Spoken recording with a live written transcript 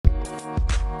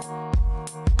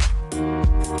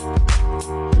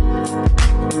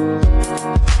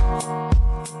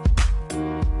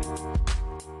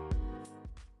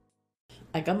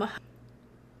welcome.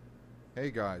 Hey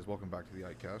guys, welcome back to the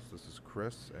IkeCast. This is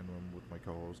Chris, and I'm with my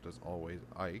co-host, as always,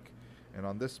 Ike. And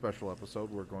on this special episode,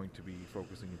 we're going to be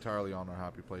focusing entirely on our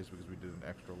happy place because we did an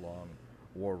extra long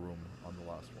war room on the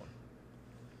last one.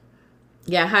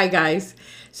 Yeah, hi guys.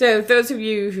 So, those of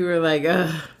you who are like,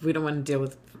 ugh, we don't want to deal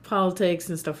with politics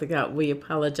and stuff like that, we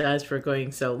apologize for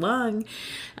going so long.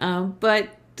 But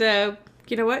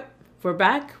you know what? We're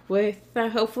back with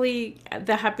hopefully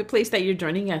the happy place that you're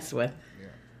joining us with.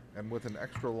 Yeah, and with an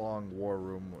extra long war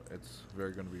room, it's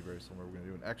going to be very similar. We're going to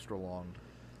do an extra long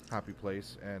happy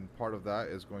place, and part of that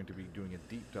is going to be doing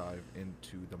a deep dive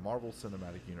into the Marvel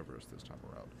Cinematic Universe this time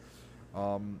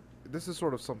around. This is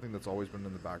sort of something that's always been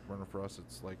in the back burner for us.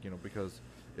 It's like, because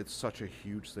it's such a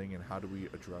huge thing, and how do we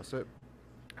address it?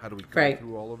 How do we go Right.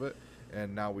 through all of it?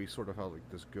 And now we sort of have like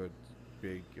this good,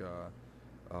 big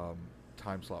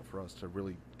time slot for us to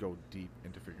really go deep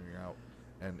into figuring out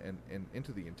and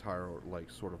into the entire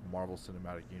like sort of Marvel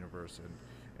Cinematic Universe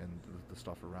and the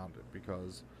stuff around it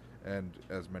because and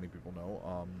as many people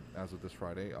know, as of this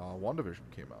Friday, WandaVision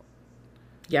came out,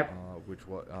 Yep.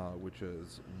 which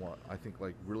is what I think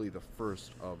like really the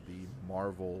first of the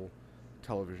Marvel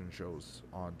television shows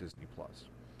on Disney Plus.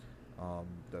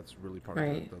 That's really part of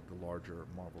Right. the larger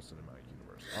Marvel Cinematic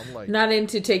Universe. Unlike Not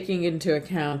into taking into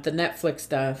account the Netflix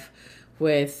stuff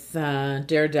with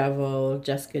Daredevil,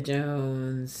 Jessica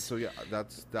Jones, so yeah, that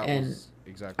and was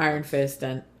exactly Iron that's Fist,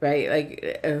 and right,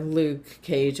 like Luke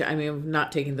Cage. I mean, I'm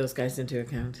not taking those guys into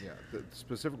account. yeah.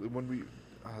 Specifically when we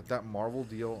that Marvel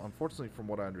deal, unfortunately, from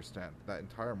what I understand, that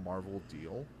entire Marvel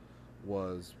deal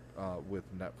was with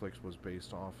Netflix was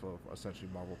based off of essentially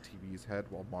Marvel TV's head,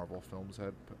 while Marvel Films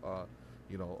had,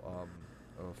 you know,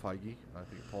 Feige, I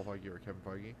think Paul Feige or Kevin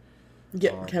Feige.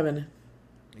 Yeah, Um, Kevin.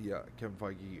 yeah, Kevin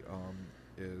Feige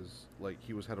is like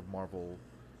he was head of Marvel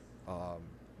um,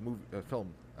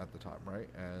 film at the time, right?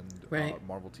 And Right.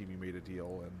 Marvel TV made a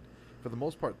deal, and for the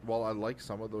most part, while I like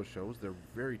some of those shows, they're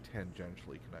very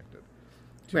tangentially connected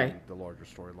to Right. the larger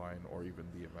storyline or even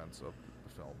the events of the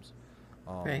films.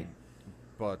 Um, Right.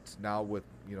 but now with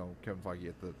Kevin Feige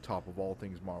at the top of all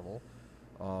things Marvel,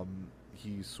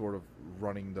 he's sort of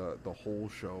running the whole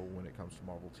show when it comes to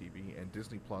Marvel TV, and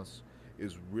Disney Plus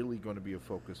is really going to be a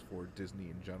focus for Disney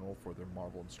in general for their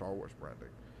Marvel and Star Wars branding.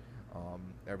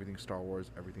 Everything Star Wars,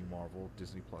 everything Marvel,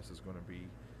 Disney Plus is going to be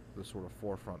the sort of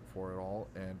forefront for it all,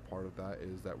 and part of that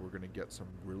is that we're going to get some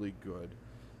really good,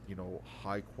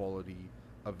 high quality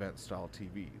event style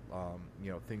TV.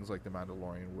 Things like The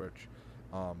Mandalorian,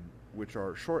 um, which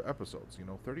are short episodes.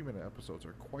 30-minute episodes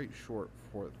are quite short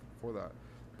for that,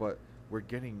 but we're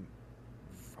getting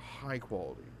high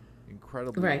quality,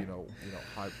 incredibly, Right.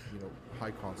 high,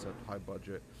 high concept, high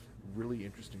budget, really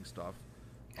interesting stuff.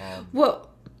 Um, Well,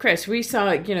 Chris, we saw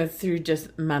it, through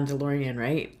just Mandalorian,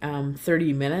 right?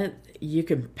 30 minute, you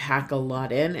can pack a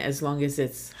lot in as long as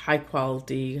it's high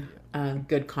quality, yeah,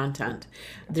 good content.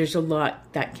 yeah, There's a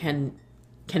lot that can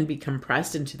be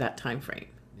compressed into that time frame.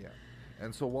 yeah.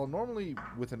 And so while normally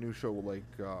with a new show like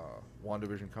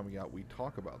WandaVision coming out, we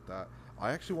talk about that,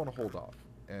 I actually want to hold off.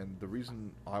 And the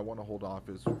reason I want to hold off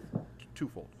is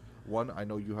twofold. One, I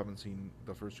know you haven't seen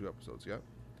the first two episodes yet.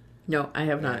 No, I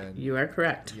have not. And You are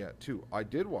correct. yeah, two, I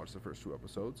did watch the first two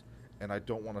episodes, and I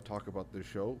don't want to talk about this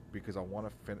show because I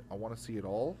want to see it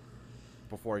all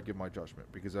before I give my judgment.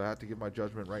 Because I had to give my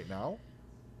judgment right now, I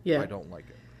Yeah. don't like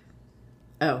it.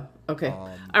 Oh, okay. Um,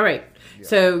 All right. yeah,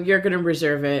 So you're going to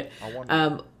reserve it. I want to.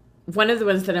 Um, One of the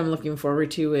ones that I'm looking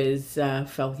forward to is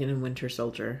Falcon and Winter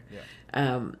Soldier.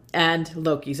 Yeah, And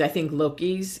Loki's. I think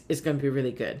Loki's is going to be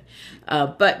really good.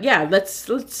 But yeah, let's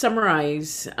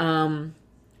summarize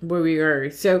where we are.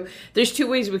 So there's two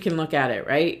ways we can look at it,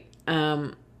 right?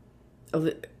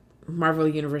 Marvel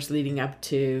Universe leading up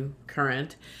to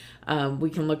current. We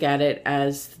can look at it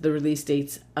as the release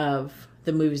dates of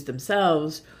the movies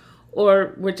themselves,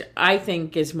 or which I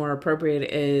think is more appropriate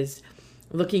is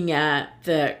looking at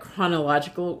the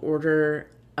chronological order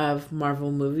of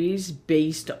Marvel movies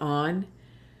based on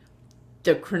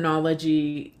the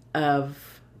chronology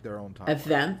of their own timeline.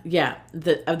 event, yeah,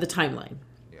 the timeline.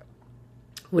 Yeah.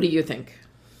 What do you think?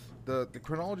 The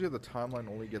chronology of the timeline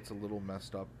only gets a little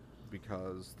messed up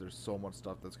because there's so much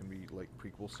stuff that's going to be like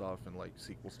prequel stuff and like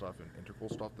sequel stuff and integral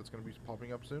stuff that's going to be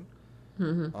popping up soon.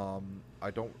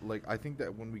 I don't like. I think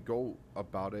that when we go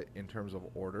about it in terms of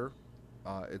order,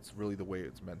 it's really the way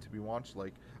it's meant to be watched.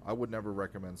 Like I would never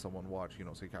recommend someone watch,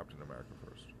 say Captain America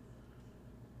first,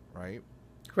 right?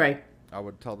 Right. I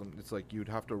would tell them it's like you'd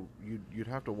have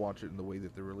to watch it in the way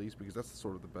that they're released because that's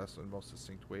sort of the best and most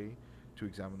succinct way to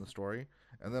examine the story.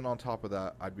 And then on top of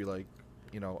that, I'd be like,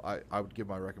 I would give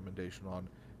my recommendation on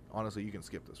honestly, you can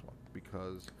skip this one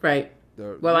because Right.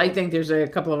 the Well, I real think there's a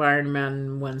couple of Iron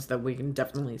Man ones that we can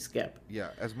definitely skip.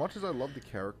 yeah. As much as I love the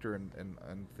character and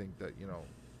think that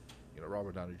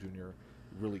Robert Downey Jr.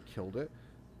 really killed it,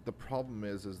 the problem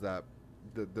is that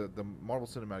the Marvel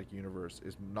Cinematic Universe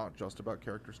is not just about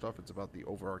character stuff; it's about the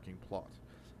overarching plot,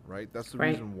 right? That's the Right.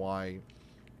 reason why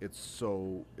it's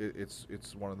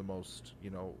one of the most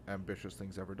ambitious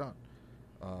things ever done.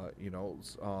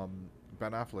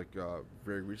 Ben Affleck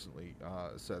very recently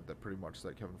said that pretty much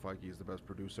that Kevin Feige is the best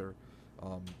producer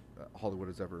um, Hollywood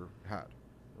has ever had,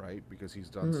 right? Because he's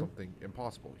done Hmm. something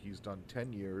impossible. He's done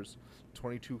 10 years,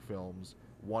 22 films,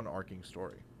 one arcing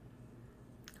story,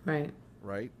 Right.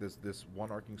 right? This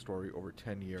one arcing story over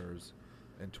 10 years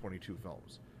and 22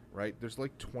 films, right? There's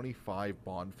like 25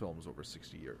 Bond films over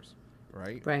 60 years,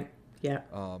 right? Right. Yeah.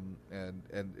 And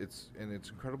it's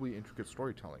incredibly intricate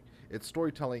storytelling. It's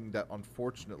storytelling that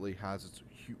unfortunately has its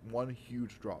one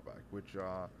huge drawback, which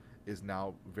is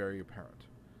now very apparent,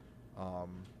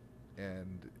 um,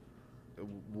 and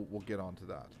we'll get onto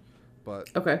that.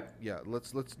 But Okay. yeah,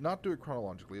 let's not do it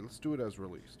chronologically. Let's do it as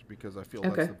released because I feel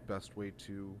that's Okay. the best way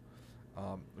to,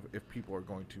 if people are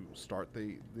going to start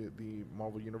the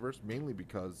Marvel universe, mainly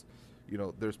because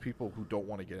there's people who don't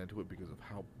want to get into it because of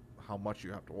how much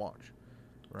you have to watch,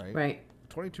 right? Right.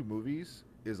 22 movies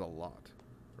is a lot,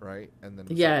 right? And then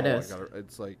it's Yeah, like, it oh, I is. got to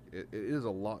it's like it is a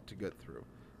lot to get through.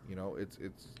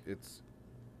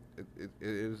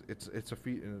 It's a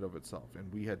feat in and of itself,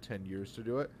 and we had 10 years to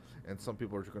do it, and some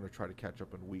people are going to try to catch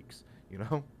up in weeks,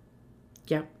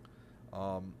 Yep.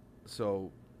 um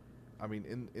so I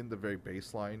mean, in the very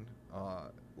baseline,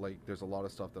 like there's a lot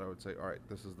of stuff that I would say, all right,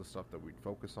 this is the stuff that we'd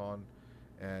focus on,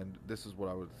 and this is what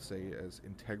I would say as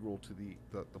integral to the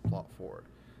plot forward.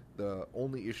 The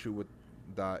only issue with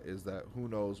that is that who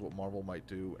knows what Marvel might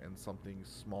do, and something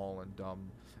small and dumb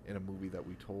in a movie that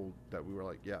we were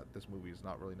like, yeah, this movie is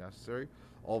not really necessary.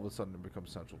 All of a sudden, it becomes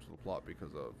central to the plot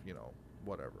because of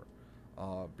whatever.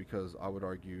 Because I would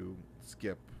argue,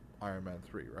 skip Iron Man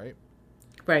 3, right?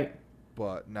 Right.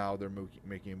 But now they're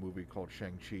making a movie called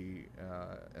Shang-Chi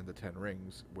and the Ten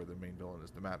Rings, where the main villain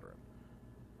is the Mandarin.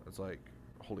 It's like,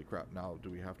 holy crap! Now, do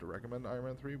we have to recommend Iron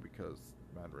Man 3 because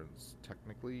Mandarin's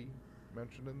technically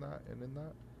mentioned in that and in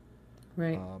that?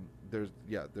 Right. There's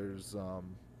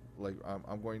like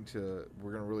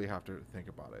we're gonna really have to think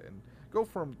about it and go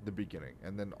from the beginning,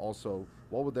 and then also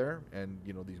while we're there, and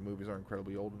these movies are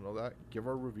incredibly old and all that, give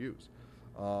our reviews.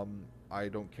 I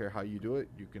don't care how you do it.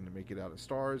 You can make it out of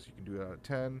stars. You can do it out of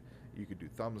 10. You could do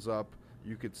thumbs up.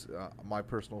 You could. My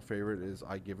personal favorite is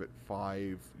I give it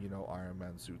 5. Iron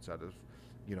Man suits out of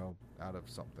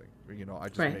something. I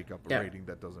just Right. make up a Yeah. rating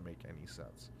that doesn't make any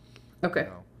sense. Okay.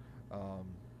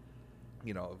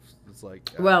 You know, um, it's like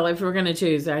Well, if we're gonna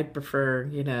choose, I'd prefer,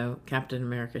 Captain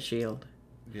America Shield.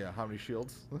 yeah. How many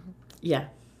shields? Yeah.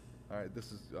 All right.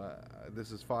 This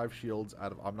is 5 shields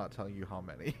out of. I'm not telling you how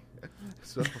many.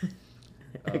 So.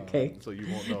 Okay. So you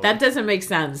won't know. That doesn't make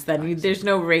sense. Then there's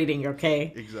no rating.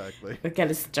 Okay. Exactly. We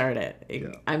gotta start it.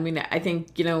 Yeah. I mean, I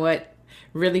think what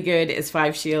really good is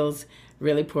 5 shields.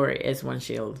 Really poor is 1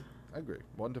 shield. I agree.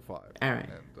 1 to 5. All right.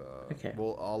 And Okay.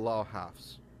 we'll allow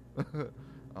halves.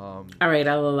 All right,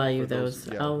 I'll allow you for those.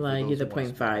 yeah, I'll for allow you those the who want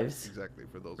to split hairs. 0.5s. Exactly,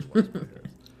 for those who want to split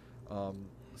hairs.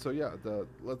 So yeah,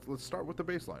 let's start with the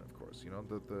baseline, of course.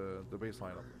 The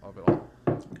baseline of it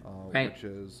all, Right. which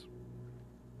is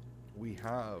we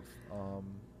have how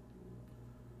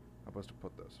best to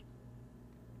put this.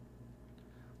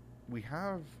 We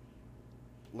have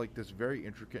like this very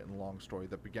intricate and long story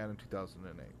that began in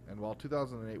 2008, and while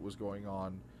 2008 was going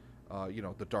on,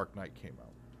 The Dark Knight came out.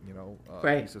 A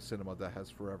Right. piece of cinema that has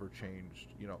forever changed.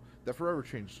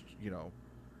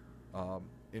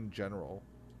 In general,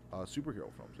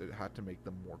 superhero films. It had to make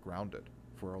them more grounded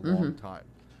for a long time,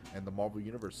 and the Marvel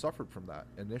Universe suffered from that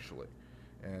initially,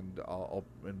 and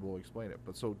we'll explain it.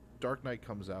 But so Dark Knight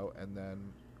comes out, and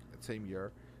then that same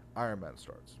year, Iron Man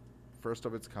starts, first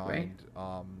of its kind,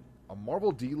 a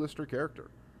Marvel D-lister character.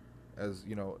 As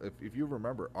if you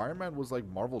remember, Iron Man was like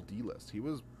Marvel D-list. He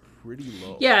was pretty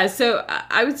low. Yeah, so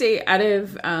I would say out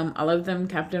of all of them,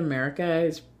 Captain America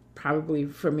is probably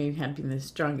for me had been the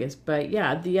strongest. But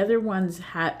yeah, the other ones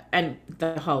had, and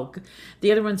the Hulk,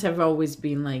 the other ones have always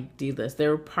been like D-list. They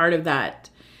were part of that.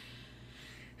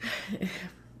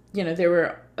 They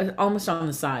were almost on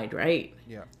the side, right?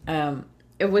 Yeah.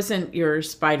 It wasn't your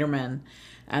Spider-Man.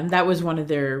 That was one of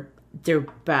their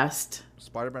best.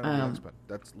 Spider-Man and the X-Men.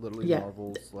 That's literally yeah.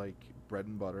 Marvel's like bread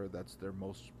and butter. That's their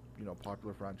most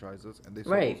popular franchises, and they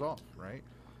sold Right. those off. Right?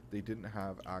 They didn't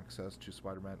have access to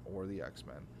Spider-Man or the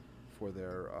X-Men for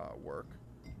their work.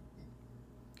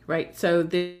 Right. So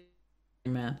the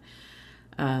man,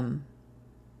 um,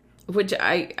 which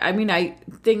I mean, I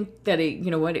think that it,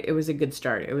 you know what, it was a good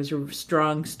start. It was a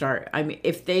strong start. I mean,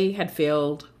 if they had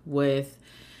failed with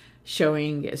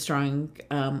showing a strong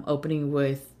opening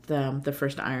with the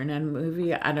first Iron Man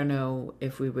movie, I don't know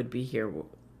if we would be here.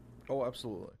 Oh,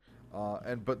 absolutely.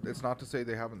 And but it's not to say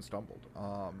they haven't stumbled.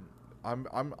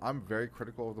 I'm very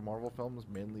critical of the Marvel films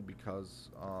mainly because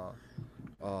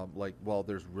like, well,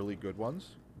 there's really good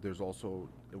ones. There's also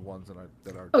the ones that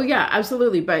are Oh just yeah, like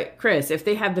absolutely. But Chris, if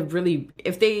they had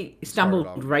if they started stumbled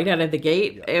off, yeah, right out of the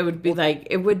gate, yeah. it would be Well, like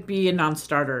it would be a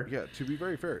non-starter. yeah. To be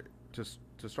very fair,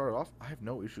 to start it off, I have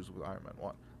no issues with Iron Man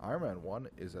one. Iron Man one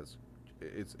is as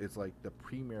it's like the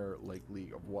premier like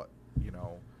league of what you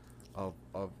know of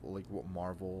like what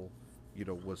Marvel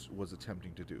was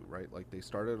attempting to do, right? Like they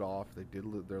started off, they did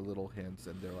their little hints,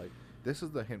 and they're like, this is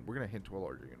the hint. We're gonna hint to a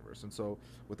larger universe. And so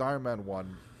with Iron Man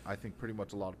one, I think pretty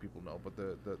much a lot of people know, but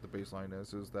the baseline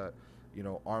is that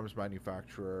arms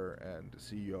manufacturer and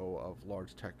CEO of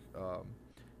large tech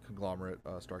conglomerate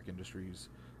Stark Industries,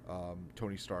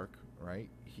 Tony Stark, right?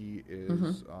 He Mm-hmm.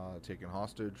 is taken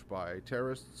hostage by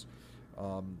terrorists.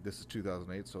 This is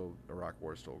 2008, so Iraq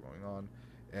War is still going on,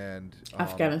 and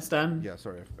Afghanistan. yeah,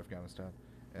 sorry, Afghanistan,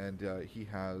 and he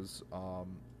has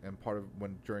and part of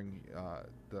when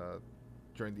the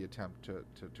during the attempt to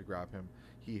grab him,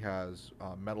 he has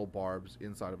metal barbs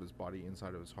inside of his body,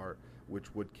 inside of his heart,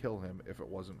 which would kill him if it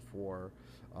wasn't for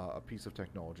a piece of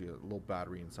technology, a little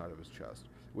battery inside of his chest,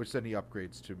 which then he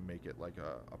upgrades to make it like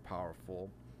a powerful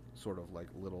sort of like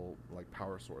little like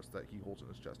power source that he holds in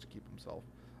his chest to keep himself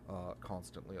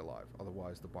constantly alive.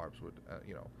 Otherwise, the barbs would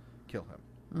kill him.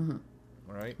 Mm-hmm.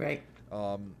 All right. Right.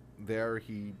 There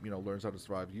he learns how to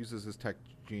survive, uses his tech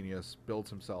genius,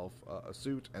 builds himself a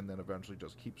suit, and then eventually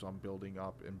just keeps on building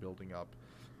up and building up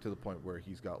to the point where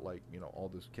he's got like all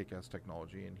this kick-ass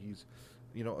technology, and he's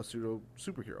a pseudo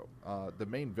superhero. The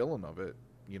main villain of it,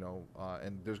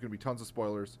 and there's gonna be tons of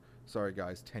spoilers. Sorry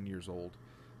guys, 10 years old,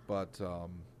 but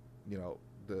you know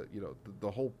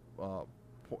the whole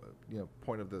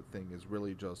point of the thing is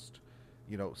really just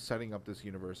setting up this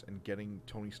universe and getting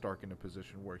Tony Stark in a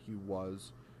position where he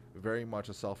was very much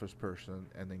a selfish person,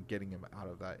 and then getting him out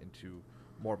of that into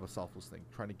more of a selfless thing,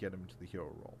 trying to get him into the hero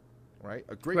role. Right?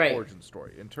 A great Right. origin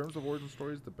story. In terms of origin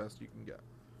stories, the best you can get.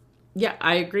 Yeah,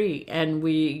 I agree. And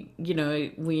we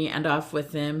end off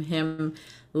with him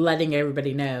letting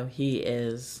everybody know he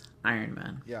is Iron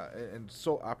Man. Yeah, and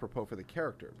so apropos for the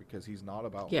character because he's not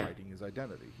about Yeah. hiding his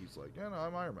identity. He's like, yeah, no,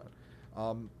 I'm Iron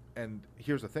Man. And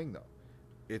here's the thing, though,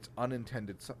 it's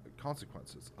unintended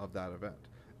consequences of that event.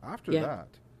 After Yeah.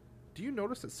 that, do you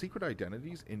notice that secret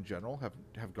identities in general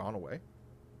have gone away?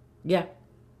 Yeah.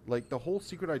 Like the whole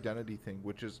secret identity thing,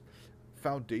 which is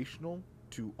foundational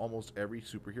to almost every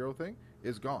superhero thing,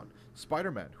 is gone.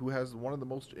 Spider-Man, who has one of the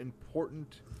most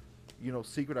important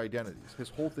secret identities. His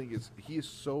whole thing is he is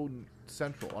so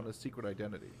central on his secret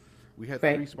identity. We had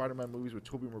Right. three Spider-Man movies with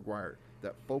Tobey Maguire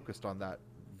that focused on that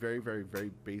very, very,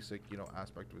 very basic,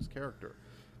 aspect of his character.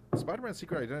 Spider-Man's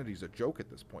secret identity is a joke at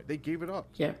this point. They gave it up.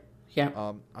 Yeah.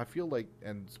 Yeah. I feel like,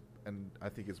 and I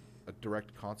think it's a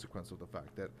direct consequence of the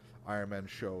fact that Iron Man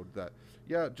showed that,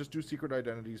 yeah, just do secret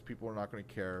identities. People are not going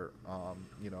to care,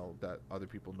 that other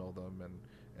people know them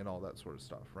and all that sort of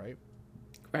stuff, right?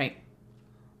 Right.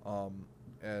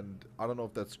 And I don't know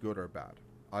if that's good or bad.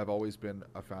 I've always been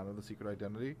a fan of the secret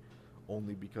identity,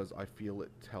 only because I feel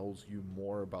it tells you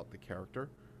more about the character,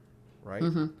 right?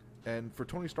 Mm-hmm. And for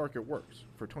Tony Stark, it works.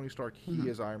 For Tony Stark, he Mm-hmm.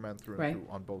 is Iron Man through and Right. through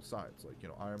on both sides. Like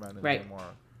Iron Man and Right. him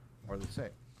are the same.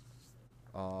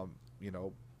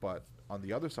 But on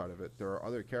the other side of it, there are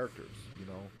other characters,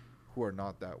 who are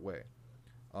not that way.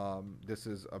 This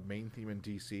is a main theme in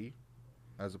DC,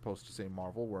 as opposed to say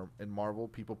Marvel, where in Marvel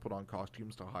people put on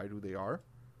costumes to hide who they are,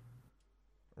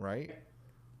 right?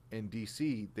 In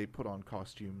DC, they put on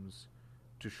costumes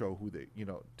to show who they,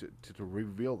 to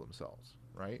reveal themselves,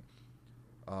 right?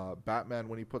 Batman,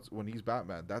 when he's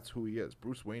Batman, that's who he is.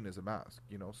 Bruce Wayne is a mask.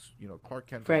 Clark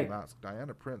Kent is Right. a mask.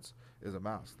 Diana Prince is a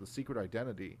mask. The secret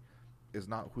identity is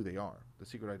not who they are. The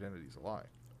secret identity is a lie.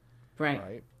 Right.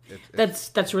 Right?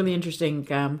 That's really interesting.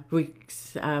 Thank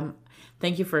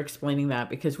you for explaining that,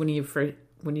 because when you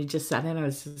just said it, I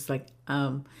was just like,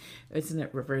 isn't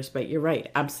it reversed? But you're right,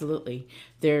 absolutely.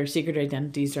 Their secret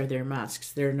identities are their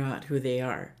masks. They're not who they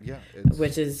are. Yeah,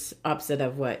 which is opposite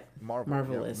of what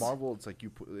Marvel yeah, is. Marvel, it's like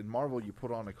in Marvel you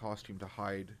put on a costume to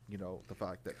hide, the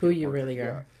fact that Who Peter you Parker, really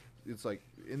are. Yeah, it's like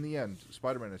in the end,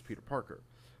 Spider-Man is Peter Parker,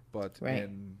 but Right.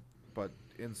 but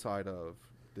inside of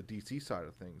the DC side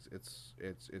of things,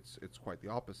 it's quite the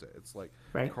opposite. It's like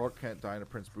Right. Clark Kent, Diana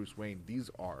Prince, Bruce Wayne. These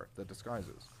are the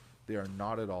disguises. They are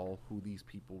not at all who these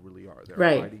people really are. They're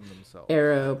Right. hiding themselves.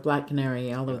 Arrow, Black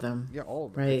Canary, all Yeah, of them. yeah, all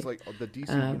of them. It's Right. like the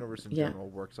DC universe in Yeah. general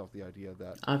works off the idea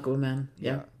that Aquaman.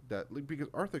 yeah, Yeah. that like, because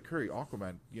Arthur Curry,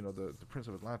 Aquaman, the Prince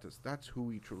of Atlantis, that's who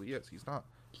he truly is. He's not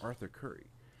Arthur Curry,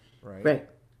 right? Right.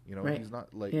 Right. He's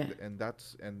not like, yeah.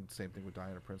 and same thing with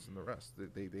Diana Prince and the rest.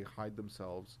 They hide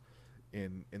themselves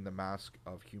in the mask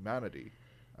of humanity,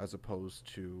 as opposed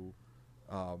to,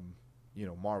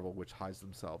 Marvel, which hides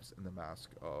themselves in the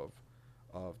mask of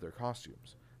their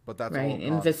costumes. But that's right. all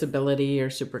Invisibility or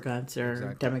super gods or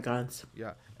exactly. demigods.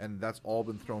 Yeah, and that's all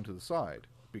been thrown to the side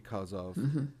because of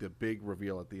the big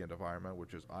reveal at the end of Iron Man,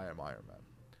 which is I am Iron Man.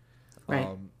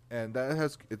 Right. And that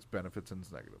has its benefits and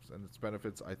its negatives. And its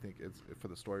benefits, I think, it's for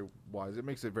the story wise, it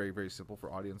makes it very, very simple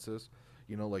for audiences.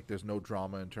 Like there's no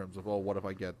drama in terms of, what if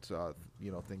I get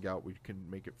thing out? We can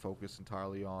make it focus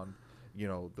entirely on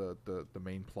the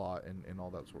main plot and all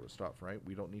that sort of stuff, right?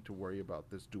 We don't need to worry about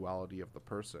this duality of the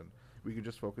person. We can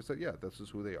just focus that this is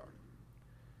who they are.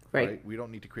 Right. We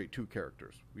don't need to create two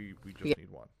characters. We just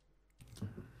need one.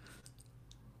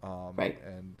 Right.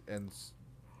 And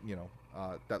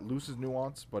that loses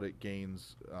nuance, but it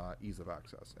gains ease of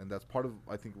access, and that's part of,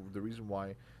 I think, the reason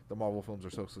why the Marvel films are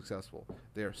so successful.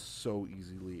 They are so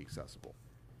easily accessible.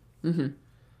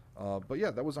 But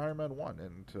yeah, that was Iron Man 1,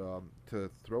 and to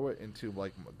throw it into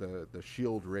like the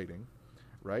Shield rating,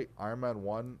 right? Iron Man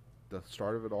 1, the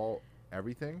start of it all,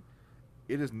 everything,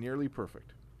 it is nearly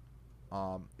perfect.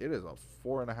 It is a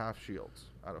 4.5 shields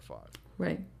out of 5.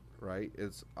 Right. Right?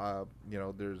 It's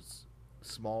there's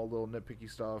small little nitpicky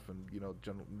stuff and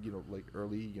general like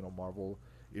early Marvel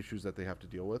issues that they have to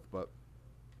deal with, but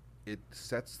it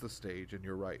sets the stage. And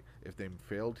you're right, if they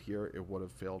failed here, it would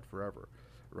have failed forever,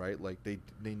 right? Like they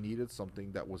needed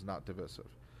something that was not divisive.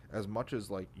 As much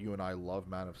as like you and I love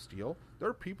Man of Steel, there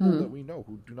are people that we know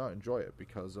who do not enjoy it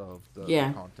because of the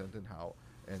content and how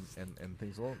and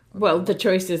things along. Well, the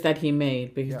choices that he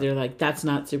made, because Yeah. they're like, that's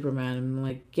not Superman. I'm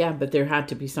like, yeah, but there had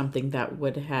to be something that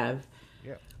would have,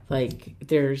 like,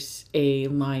 there's a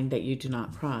line that you do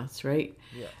not cross, right?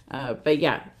 Yeah. But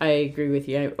yeah, I agree with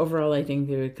you. Overall, I think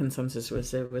the consensus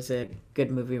was it was a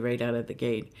good movie right out of the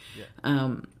gate.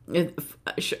 Yeah.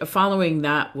 Following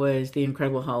that was The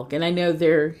Incredible Hulk, and I know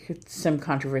there's some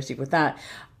controversy with that.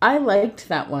 I liked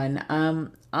that one.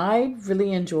 I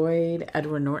really enjoyed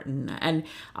Edward Norton, and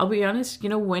I'll be honest,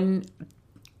 when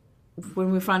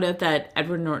we found out that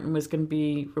Edward Norton was going to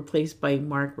be replaced by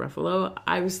Mark Ruffalo,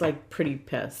 I was like pretty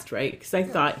pissed, right? Because I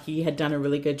thought he had done a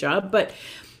really good job. But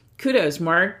kudos,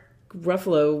 Mark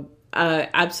Ruffalo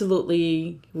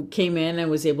absolutely came in and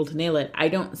was able to nail it. I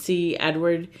don't see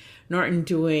Edward Norton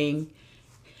doing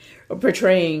or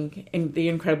portraying in The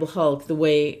Incredible Hulk the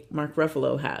way Mark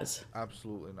Ruffalo has.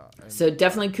 Absolutely not. And so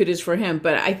definitely kudos for him.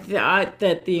 But I thought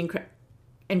that The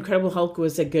Incredible Hulk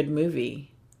was a good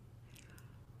movie.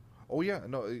 Oh yeah,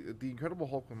 no, the Incredible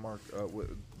Hulk with Mark,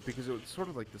 because it was sort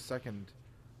of like the second,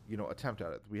 attempt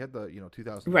at it. We had the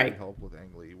 2008 Hulk with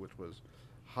Ang Lee, which was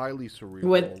highly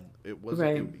surreal. It was,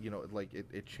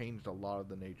 it changed a lot of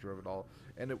the nature of it all,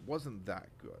 and it wasn't that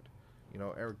good.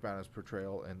 Eric Bana's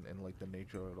portrayal and like the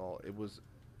nature of it all,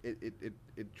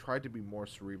 it tried to be more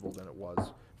cerebral than it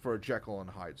was for a Jekyll and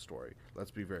Hyde story. Let's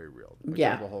be very real.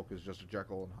 Incredible Hulk is just a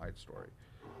Jekyll and Hyde story.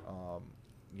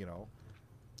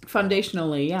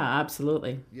 Foundationally, yeah,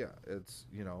 absolutely. Yeah, it's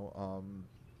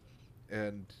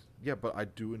but I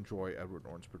do enjoy Edward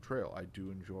Norton's portrayal. I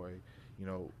do enjoy,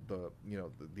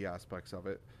 the aspects of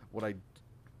it. What I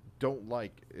don't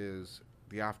like is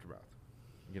the aftermath.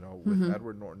 With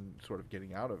Edward Norton sort of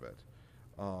getting out of it,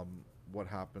 what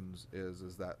happens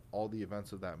is that all the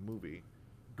events of that movie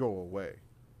go away,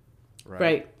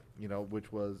 right?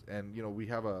 Which was, and we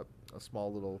have a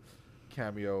small little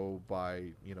cameo by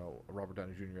Robert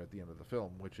Downey Jr. at the end of the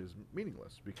film, which is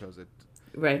meaningless because it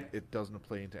doesn't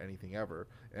play into anything ever.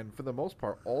 And for the most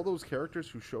part, all those characters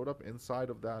who showed up inside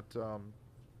of that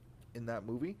in that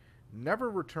movie never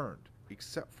returned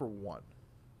except for one.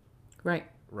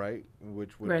 Right,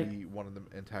 which would be one of the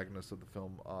antagonists of the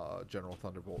film, General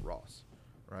Thunderbolt Ross.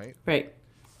 Right.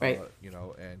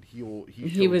 And he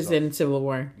was up in Civil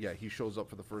War. Yeah, he shows up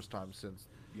for the first time since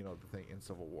the thing in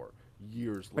Civil War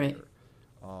years later.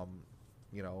 And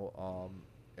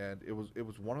it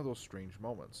was one of those strange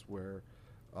moments where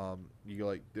you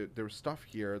like there was stuff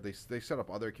here. They set up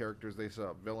other characters. They set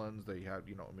up villains. They had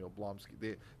Emil Blonsky.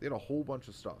 They had a whole bunch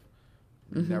of stuff.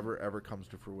 Never ever comes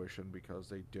to fruition because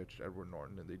they ditched Edward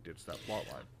Norton and they ditched that plot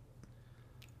line.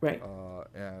 Right.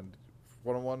 And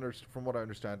from what I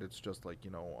understand, it's just like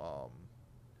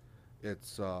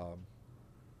it's uh,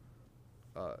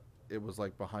 it was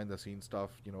like behind the scenes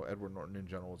stuff. You know, Edward Norton in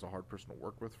general is a hard person to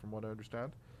work with, from what I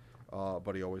understand.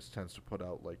 But he always tends to put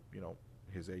out, like,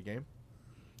 his A game.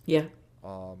 Yeah.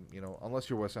 Unless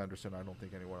you're Wes Anderson, I don't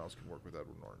think anyone else can work with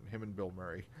Edward Norton. Him and Bill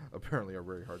Murray apparently are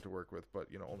very hard to work with, but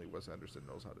only Wes Anderson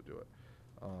knows how to do it.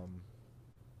 Um,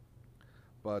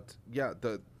 but yeah,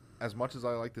 the as much as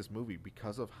I like this movie,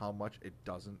 because of how much it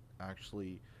doesn't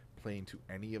actually play into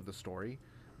any of the story,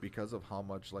 because of how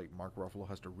much like Mark Ruffalo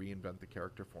has to reinvent the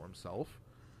character for himself,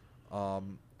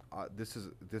 um, this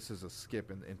is a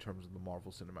skip in terms of the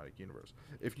Marvel Cinematic Universe.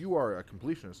 If you are a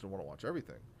completionist and want to watch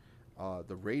everything,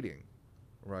 the rating,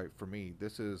 right, for me,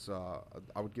 this is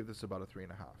I would give this about a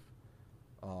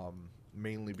 3.5.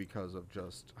 Mainly because of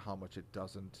just how much it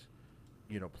doesn't,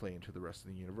 play into the rest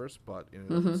of the universe, but in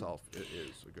and of itself, it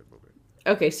is a good movie.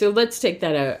 Okay, so let's take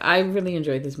that out. I really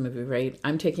enjoyed this movie, right?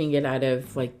 I'm taking it out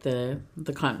of like the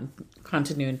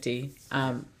continuity,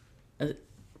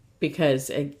 because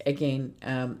again,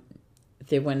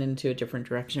 they went into a different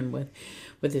direction with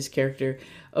this character.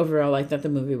 Overall, I thought the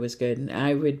movie was good.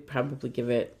 I would probably give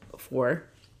it 4.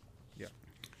 Yeah.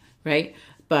 Right,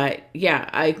 but yeah,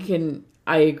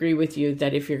 I agree with you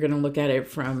that if you're going to look at it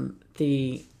from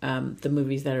the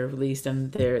movies that are released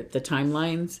and the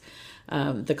timelines,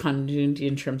 the continuity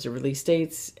in terms of release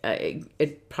dates,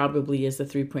 it probably is a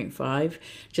 3.5,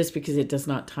 just because it does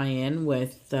not tie in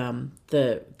with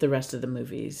the rest of the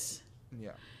movies.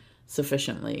 Yeah.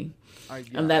 Sufficiently.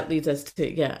 And that leads us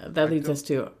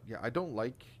to I don't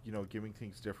like, giving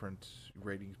things different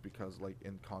ratings, because like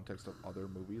in context of other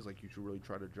movies, like you should really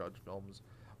try to judge films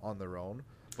on their own.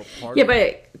 But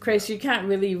but Chris, you can't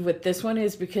really with this one,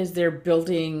 is because they're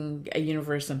building a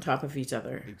universe on top of each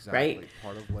other. Exactly. Right?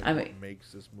 Part of what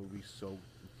makes this movie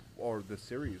or the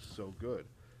series so good,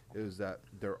 is that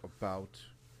they're about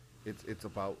it's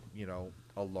about,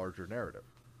 a larger narrative.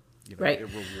 Right. It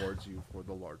rewards you for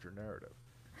the larger narrative.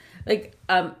 Like,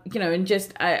 and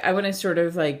just I want to sort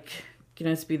of like,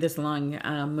 speed this along,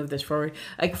 move this forward.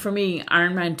 Like for me,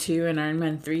 Iron Man 2 and Iron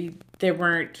Man 3, they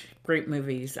weren't great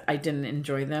movies. I didn't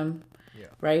enjoy them. Yeah.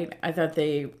 Right? I thought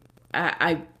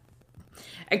I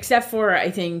except for, I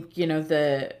think,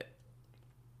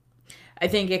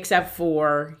 except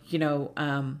for,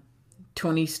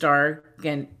 Tony Stark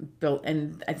and built,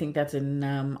 and I think that's in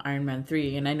Iron Man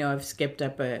 3, and I know I've skipped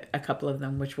up a couple of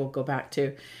them, which we'll go back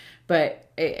to, but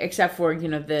except for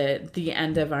the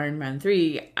end of Iron Man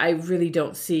 3, I really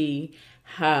don't see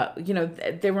how,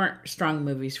 they weren't strong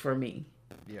movies for me.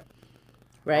 Yeah.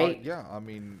 Right? Yeah, I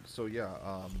mean, so yeah,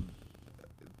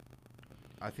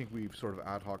 I think we've sort of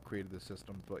ad hoc created this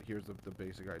system, but here's the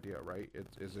basic idea, right?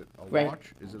 Is it a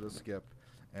watch? Is it a skip?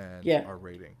 And our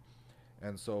rating.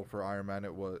 And so for Iron Man,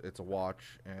 it's a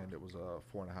watch, and it was a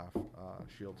 4.5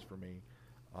 shields for me.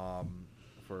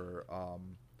 For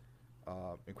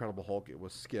Incredible Hulk, it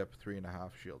was skip,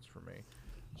 3.5 shields for me.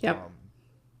 Yep.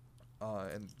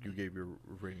 And you gave your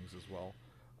ratings as well.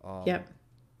 Yep.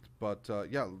 But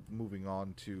moving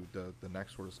on to the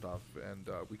next sort of stuff, and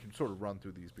we can sort of run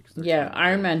through these because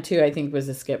Iron Man 2 I think was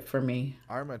a skip for me.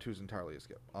 Iron Man 2 is entirely a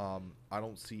skip. I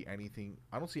don't see any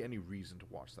reason to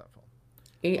watch that film.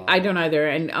 I don't either,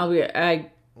 and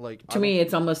to me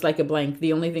it's almost like a blank.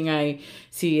 The only thing I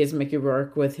see is Mickey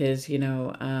Rourke with his, fucking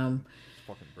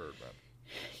bird, man.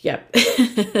 Yep.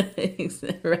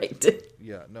 Right.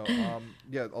 Yeah, no,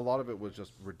 a lot of it was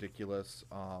just ridiculous,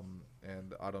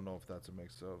 and I don't know if that's a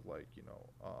mix of like,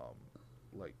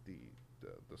 like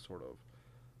the sort of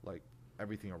like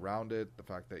everything around it, the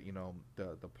fact that,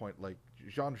 the point, like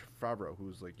Jon Favreau,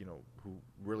 who's like, who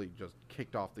really just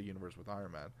kicked off the universe with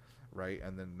Iron Man, right,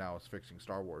 and then now is fixing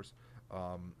Star Wars,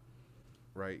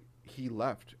 right, he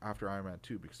left after Iron Man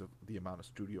 2 because of the amount of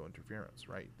studio interference,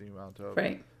 right, the amount of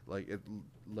like it,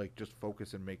 like just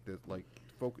focus and make this like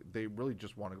they really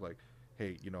just want to like,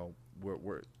 hey,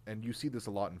 we're and you see this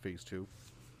a lot in Phase 2.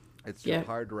 It's just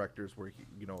hire directors where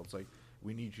it's like,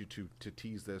 we need you to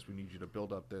tease this, we need you to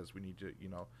build up this, we need to,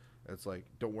 it's like,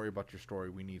 don't worry about your story,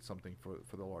 we need something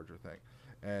for the larger thing.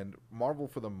 And Marvel,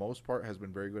 for the most part, has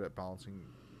been very good at balancing,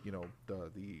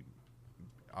 the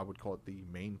I would call it the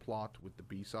main plot with the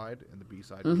B-side, and the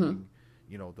B-side being,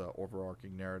 the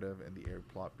overarching narrative, and the A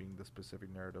plot being the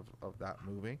specific narrative of that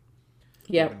movie.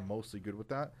 Yeah. They've been mostly good with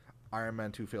that. Iron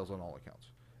Man 2 fails on all accounts.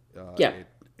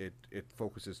 It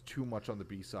focuses too much on the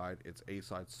B side. Its A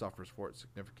side suffers for it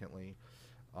significantly.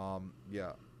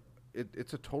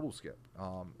 It's a total skip.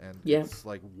 And it's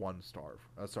like 1 star.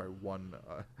 One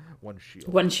shield.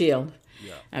 1 shield.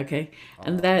 Yeah. Okay.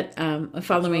 And that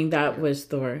following that was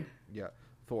Thor. Yeah,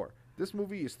 Thor. this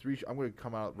movie is three. I'm going to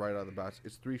come out right out of the bat.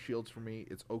 It's three shields for me.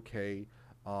 It's okay.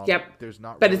 Yep. There's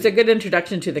not, but really, it's a good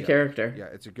introduction to the character. Yeah,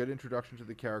 it's a good introduction to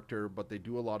the character, but they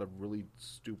do a lot of really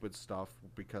stupid stuff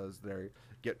because they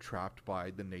get trapped by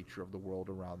the nature of the world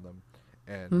around them,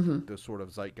 and the sort of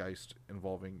zeitgeist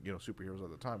involving superheroes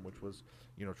at the time, which was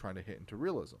trying to hit into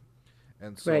realism.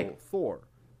 And so Thor,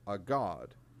 a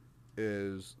god,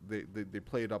 is they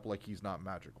play it up like he's not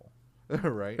magical,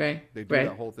 right? They do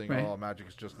that whole thing. Oh, magic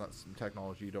is just not some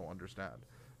technology you don't understand.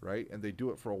 Right, and they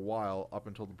do it for a while up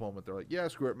until the moment they're like, "Yeah,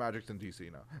 screw it, magic's in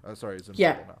DC now." Sorry, it's in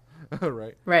Marvel now,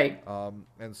 right? Right.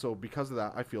 And so because of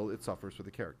that, I feel it suffers for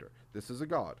the character. This is a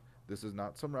god. This is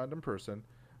not some random person,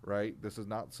 right? This is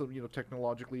not some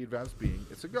technologically advanced being.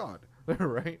 It's a god,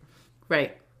 right?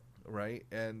 Right.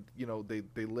 And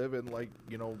they live in like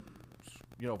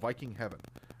Viking heaven,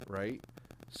 right?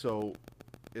 So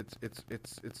it's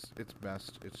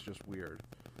messed. It's just weird,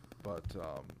 but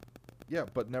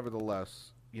but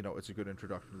nevertheless. It's a good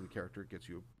introduction to the character. It gets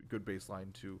you a good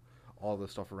baseline to all the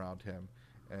stuff around him,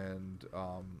 and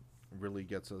really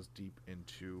gets us deep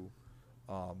into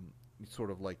sort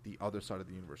of like the other side of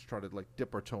the universe. Try to like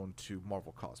dip our toe to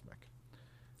Marvel Cosmic.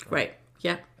 Right.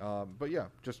 Yeah. But yeah,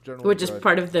 just generally, which is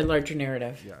part of the larger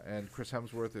narrative. Yeah, and Chris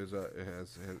Hemsworth is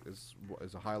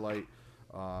a highlight.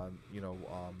 A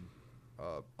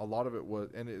lot of it was,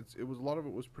 and a lot of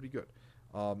it was pretty good.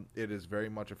 It is very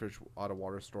much a fish out of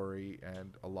water story,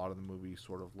 and a lot of the movie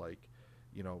sort of like,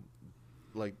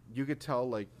 like you could tell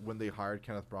like when they hired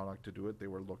Kenneth Branagh to do it, they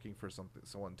were looking for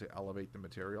someone to elevate the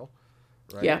material,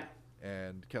 right? Yeah.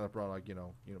 And Kenneth Branagh,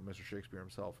 Mr. Shakespeare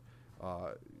himself,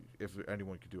 if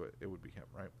anyone could do it, it would be him,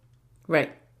 right?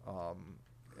 Right.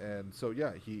 And so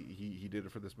yeah, he did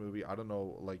it for this movie. I don't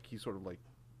know, like he sort of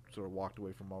walked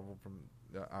away from Marvel from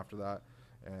after that,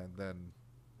 and then.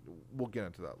 We'll get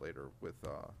into that later with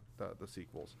the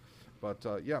sequels, but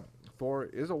Thor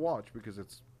is a watch because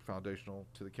it's foundational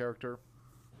to the character,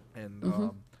 and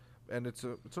it's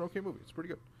an okay movie. It's pretty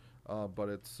good, but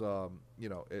it's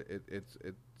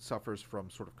it suffers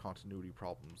from sort of continuity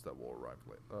problems that will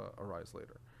arise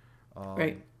later,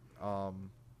 right?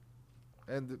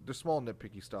 And the small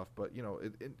nitpicky stuff, but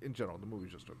in general the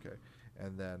movie's just okay,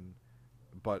 and then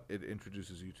but it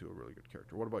introduces you to a really good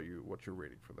character. What about you? What's your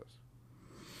rating for this?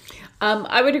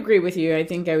 I would agree with you. I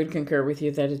think I would concur with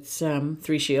you that it's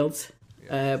three shields.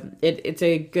 Yeah. It's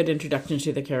a good introduction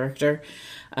to the character,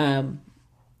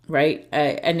 right?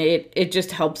 And it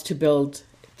just helps to build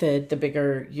the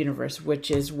bigger universe,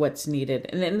 which is what's needed.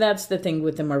 And then that's the thing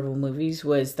with the Marvel movies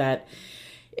was that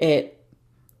it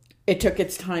took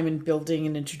its time in building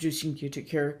and introducing you to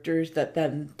characters that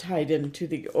then tied into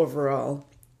the overall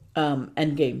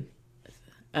end game.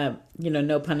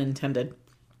 No pun intended.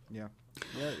 Yeah.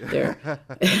 There.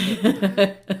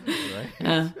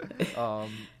 Right. All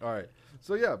right.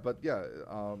 So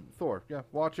Thor. Yeah,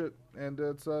 watch it, and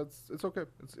it's okay.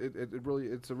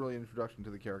 It's a really introduction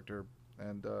to the character,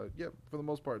 and for the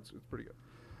most part, it's pretty good.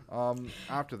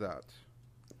 After that,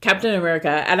 Captain America,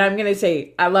 and I'm gonna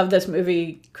say I love this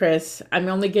movie, Chris. I'm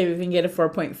only giving it a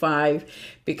 4.5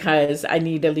 because I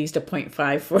need at least a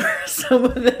 0.5 for some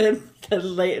of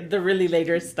the really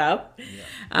later stuff.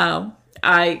 Yeah.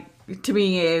 To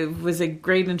me, it was a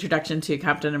great introduction to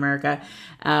Captain America.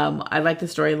 I like the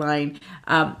storyline.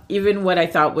 Even what I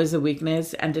thought was a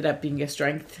weakness ended up being a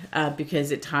strength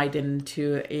because it tied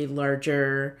into a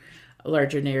larger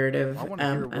narrative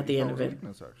at the end of it.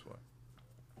 Weakness, actually.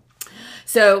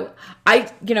 So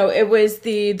it was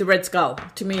the Red Skull.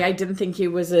 To me, I didn't think he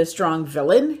was a strong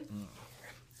villain,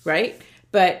 right?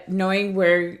 But knowing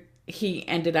where he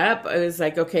ended up, I was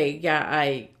like, okay, yeah,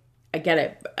 I get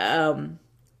it.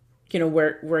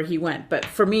 Where he went. But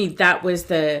for me, it was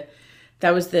to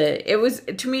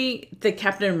me, the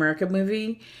Captain America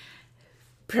movie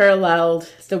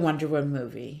paralleled the Wonder Woman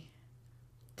movie,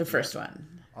 the first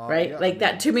one, right? Yeah, like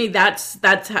that, to me, that's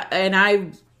how, and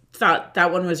I thought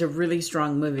that one was a really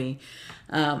strong movie.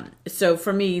 So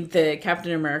for me, the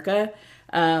Captain America,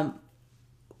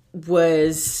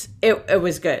 was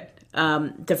good.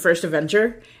 The first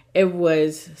Avenger, it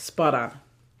was spot on.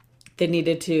 They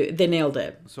nailed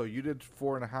it. So you did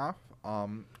 4.5.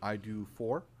 I do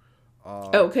 4.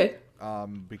 Okay.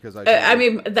 Because I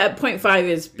mean, that 0.5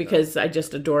 is because I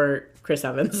just adore Chris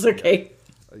Evans. Okay.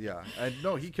 Yeah, and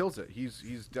no, he kills it. He's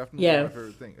definitely my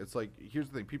favorite thing. It's like, here's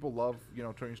the thing: people love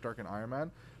Tony Stark and Iron Man,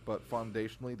 but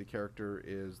foundationally the character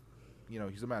is,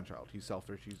 he's a man-child. He's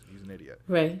selfish. He's an idiot.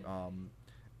 Right.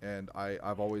 And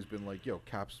I've always been like,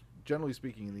 Cap's, generally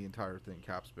speaking, in the entire thing,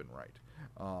 Cap's been right.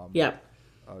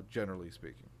 Generally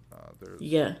speaking,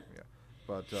 yeah.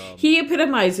 But he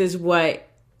epitomizes what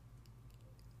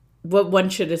what one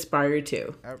should aspire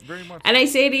to. Very much And so. I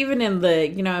say it even in the,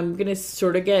 I'm going to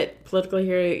sort of get political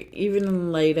here, even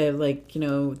in light of like,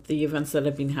 the events that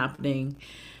have been happening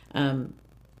um,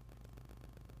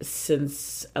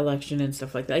 since election and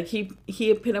stuff like that. Like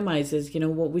he epitomizes,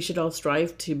 what we should all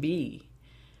strive to be,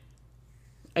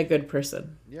 a good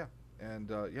person. Yeah, and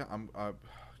yeah, I'm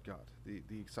God,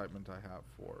 the excitement I have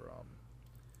for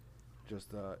just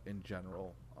in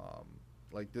general.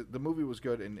 Like the movie was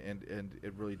good, and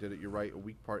it really did it. You're right. A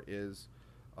weak part is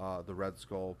the Red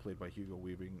Skull, played by Hugo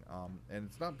Weaving, and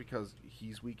it's not because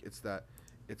he's weak. It's that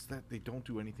they don't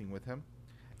do anything with him.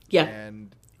 Yeah,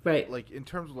 And right. like in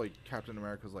terms of like Captain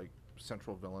America's like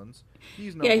central villains,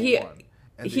 he's Yeah, number one,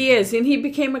 and they he do. is, and he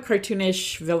became a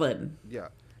cartoonish villain. Yeah,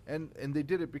 and they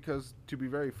did it because, to be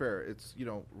very fair, it's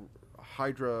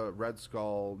Hydra, Red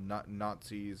Skull, not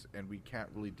Nazis, and we can't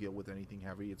really deal with anything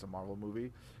heavy. It's a Marvel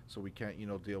movie, so we can't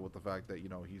deal with the fact that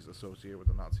he's associated with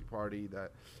the Nazi Party,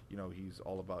 that he's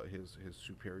all about his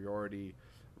superiority,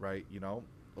 right?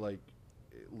 Like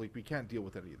like we can't deal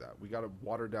with any of that. We got to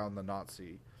water down the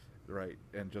Nazi, right,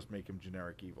 and just make him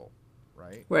generic evil,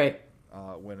 right? Right.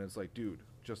 When it's like, dude,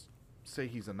 just say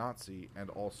he's a Nazi and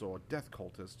also a death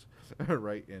cultist,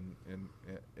 right?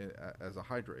 As a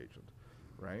Hydra agent,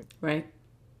 right? Right.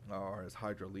 Or as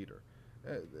Hydra leader,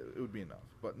 it would be enough.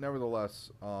 But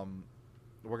nevertheless,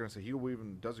 we're gonna say Hugo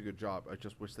Weaving does a good job. I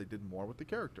just wish they did more with the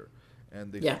character,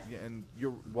 and Yeah.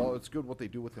 while it's good what they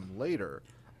do with him later,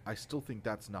 I still think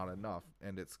that's not enough,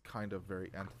 and it's kind of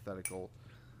very antithetical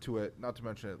to it. Not to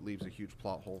mention it leaves a huge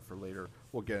plot hole for later.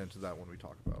 We'll get into that when we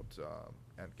talk about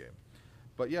Endgame.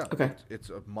 But yeah, Okay.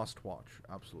 it's a must-watch,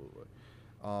 absolutely.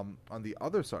 On the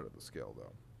other side of the scale,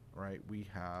 though, right, we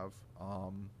have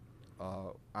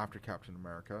after Captain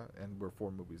America, and we're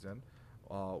 4 movies in,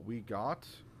 we got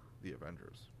the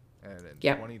Avengers, and in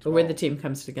Yeah. 2012, Where the team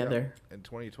comes yeah, together. in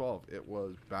 2012, it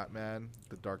was Batman,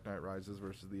 The Dark Knight Rises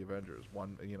versus the Avengers.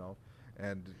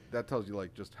 And that tells you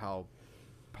like just how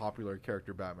popular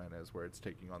character Batman is, where it's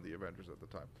taking on the Avengers at the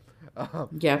time,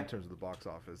 Yeah. in terms of the box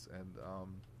office. And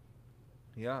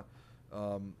yeah,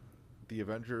 um, the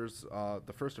Avengers,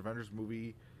 the first Avengers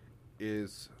movie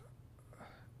is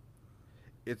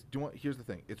it's doing. Here's the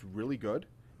thing: it's really good.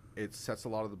 It sets a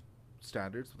lot of the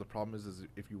standards. But the problem is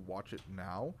if you watch it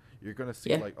now, you're gonna see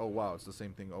Yeah. like, oh wow, it's the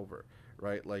same thing over,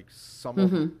 right? Like some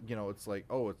of Mm-hmm. it's like,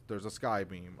 oh, there's a sky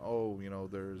beam. Oh,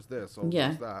 there's this. Oh, Yeah.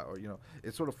 there's that. Or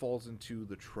it sort of falls into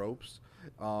the tropes.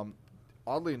 Um,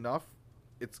 Oddly enough,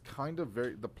 it's kind of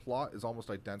the plot is almost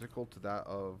identical to that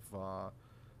of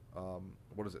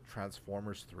what is it,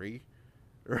 Transformers 3.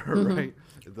 Mm-hmm. Right,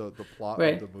 the plot of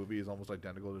Right. the movie is almost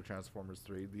identical to Transformers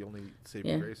 3. The only saving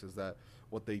Yeah. grace is that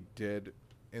what they did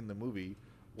in the movie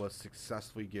was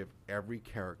successfully give every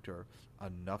character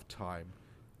enough time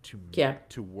Yeah.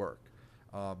 to work.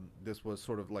 This was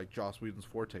sort of like Joss Whedon's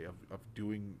forte of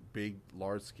doing big,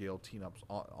 large-scale team-ups,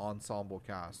 ensemble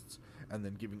casts, and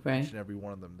then giving Right. each and every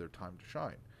one of them their time to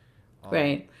shine. Um,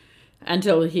 Right.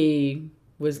 Until he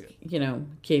was, yeah,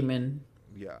 came in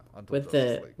yeah, until with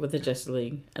Justice the League. with the Justice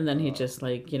League, and then he Uh, just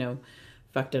like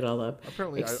fucked it all up.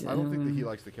 Apparently, I don't think that he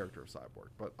likes the character of Cyborg,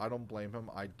 but I don't blame him.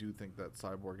 I do think that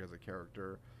Cyborg as a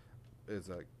character is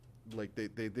a like they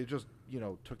just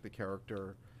took the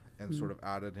character and sort of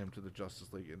added him to the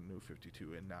Justice League in New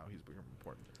 52, and now he's become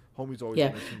important. Homie's always Yeah,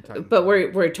 been a Teen Titan but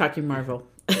fan. we're talking Marvel,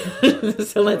 Yeah, sorry.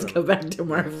 so let's Whatever. go back to Yeah,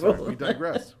 sorry. Marvel. We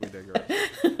digress. We digress.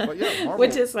 But yeah, Marvel.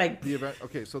 Which is like, the event.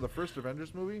 Okay, so the first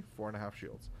Avengers movie, 4.5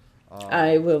 shields.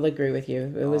 I will agree with you.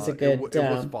 It was a good. It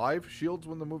was 5 shields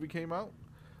when the movie came out,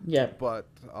 Yeah. but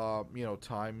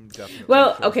time definitely.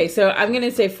 Well, shows okay, it. so I'm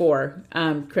gonna say 4,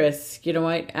 Chris. You know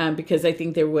what? Because I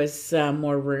think there was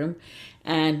more room,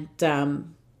 and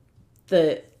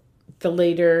the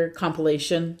later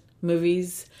compilation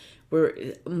movies were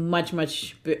much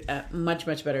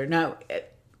better. Now,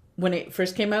 when it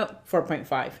first came out,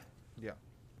 4.5. Yeah.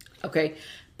 Okay,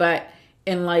 but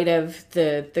in light of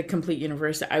the complete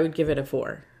universe, I would give it a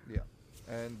 4. Yeah,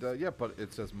 and but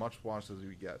it's as much watched as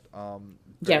we get.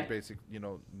 Yeah. Basic,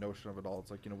 notion of it all.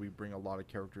 It's like we bring a lot of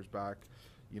characters back.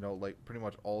 Like pretty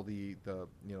much all the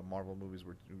Marvel movies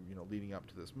were leading up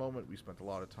to this moment. We spent a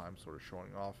lot of time sort of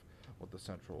showing off what the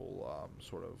central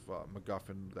sort of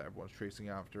MacGuffin that everyone's chasing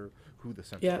after, who the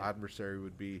central adversary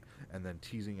would be, and then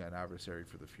teasing an adversary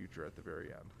for the future at the very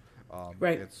end.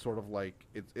 Right. It's sort of like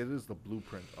it is the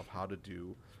blueprint of how to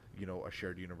do a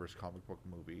shared universe comic book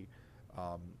movie,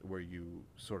 where you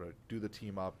sort of do the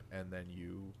team up and then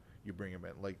you bring them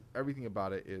in. Like everything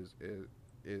about it is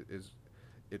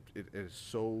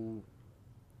so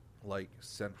like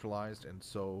centralized and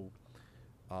so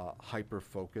hyper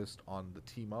focused on the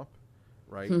team up,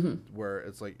 right? Where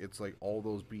it's like all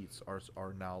those beats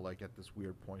are now like at this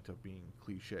weird point of being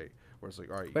cliche, where it's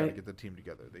like, all right, you got to get the team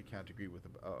together. They can't agree with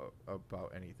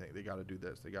about anything. They got to do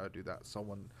this. They got to do that.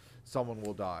 Someone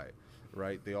will die,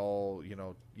 right? They all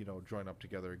join up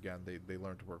together again. They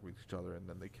learn to work with each other, and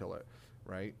then they kill it,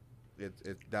 right?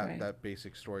 That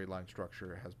basic storyline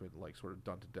structure has been like sort of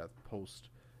done to death post,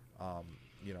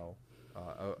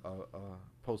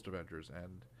 post Avengers,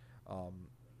 and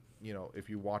if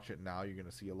you watch it now, you're going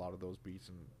to see a lot of those beats,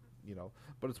 and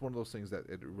but it's one of those things that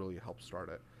it really helps start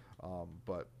it.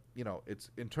 But it's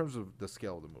in terms of the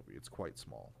scale of the movie, it's quite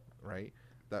small, right?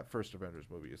 That first Avengers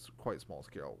movie is quite small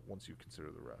scale once you consider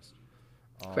the rest.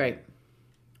 Right.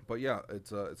 But yeah,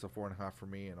 it's a 4.5 for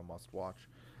me and a must watch.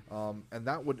 And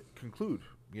that would conclude,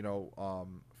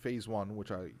 phase one,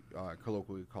 which I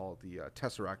colloquially call the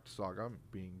Tesseract saga,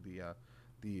 being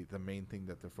the main thing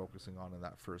that they're focusing on in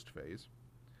that first phase.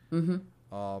 And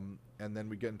then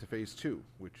we get into phase two,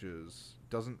 which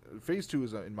phase two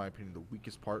is, in my opinion, the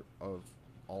weakest part of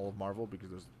all of Marvel, because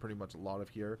there's pretty much a lot of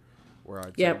here where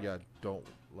I'd say, don't,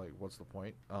 like, what's the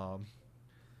point? But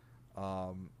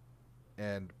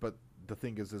the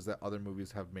thing is that other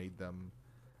movies have made them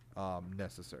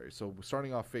necessary. So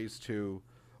starting off phase two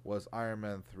was Iron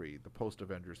Man 3, the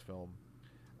post-Avengers film.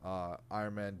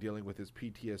 Iron Man dealing with his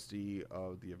PTSD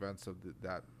of the events of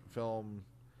that film,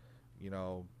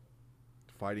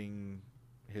 fighting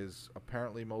his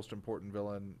apparently most important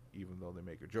villain, even though they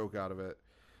make a joke out of it.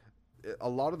 A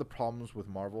lot of the problems with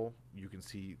Marvel, you can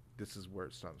see this is where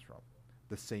it stems from.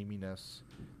 The sameness,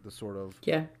 the sort of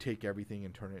take everything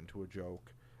and turn it into a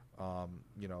joke.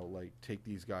 Like take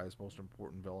these guys' most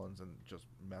important villains and just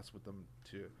mess with them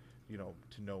to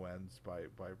no ends by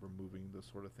removing the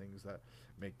sort of things that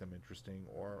make them interesting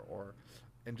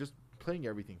and just playing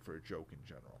everything for a joke in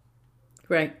general.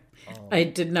 Right. I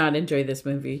did not enjoy this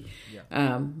movie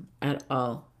at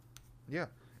all. Yeah.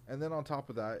 And then on top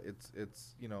of that,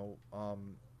 it's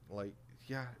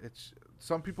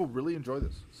some people really enjoy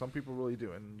this. Some people really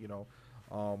do. And,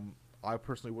 I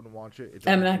personally wouldn't watch it.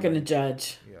 I'm not going to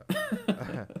judge. Yeah.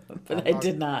 But I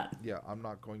did not. Yeah, I'm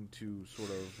not going to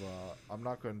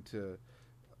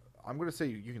I'm going to say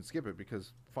you can skip it,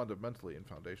 because fundamentally and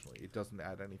foundationally, it doesn't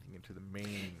add anything into the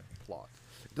main plot.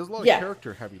 It does a lot of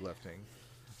character heavy lifting,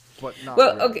 but not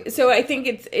really. Okay, so I think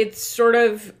it's sort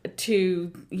of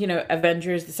to,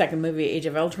 Avengers, the second movie, Age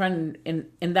of Ultron,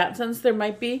 in that sense there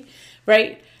might be,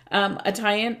 right? A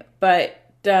tie-in,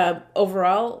 but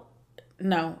overall,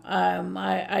 no.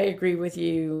 I agree with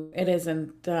you. It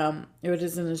isn't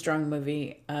a strong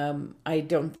movie. I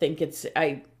think it's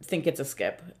a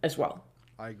skip as well.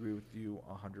 I agree with you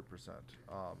 100%.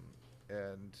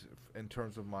 And in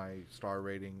terms of my star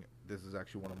rating, this is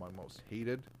actually one of my most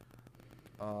hated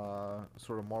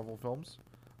sort of Marvel films.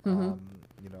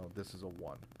 This is a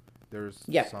 1. There's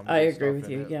some I agree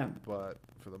with you. But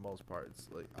for the most part, it's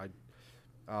like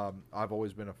I've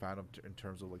always been a fan of in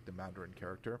terms of like the Mandarin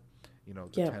character, the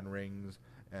 10 rings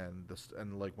and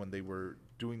like when they were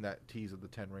doing that tease of the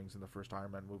 10 rings in the first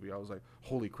Iron Man movie, I was like,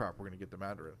 holy crap, we're gonna get the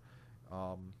Mandarin.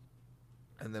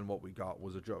 And then what we got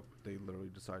was a joke. They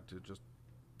literally decided to just,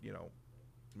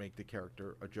 make the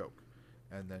character a joke,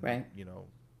 and then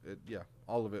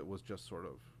all of it was just sort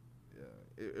of,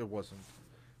 it wasn't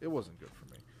good for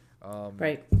me.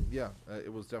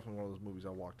 It was definitely one of those movies I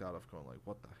walked out of going like,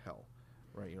 what the hell,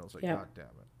 right? It's like, God damn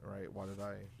it, right? Why did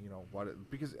I,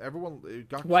 because everyone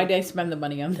got. Why did I spend the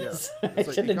money on this? I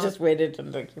should have just waited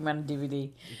until it came out on DVD.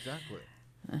 Exactly.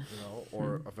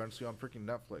 Or eventually on freaking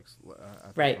Netflix.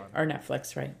 Right, or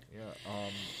Netflix, right? Yeah.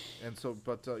 And so,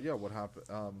 but what happened?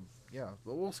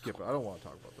 We'll skip it. I don't want to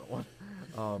talk about that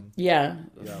one. Yeah.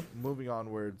 Moving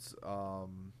onwards.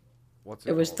 What's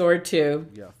it? It was called? Thor 2.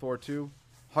 Yeah, Thor 2.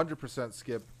 100%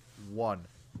 skip 1.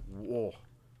 Whoa,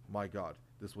 my God,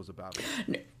 this was a bad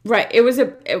one. Right. It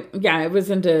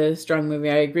wasn't a strong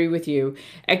movie. I agree with you,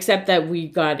 except that we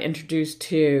got introduced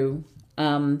to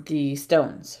the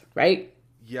stones, right?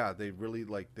 Yeah, they really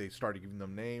they started giving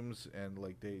them names, and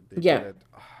they did it.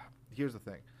 Here's the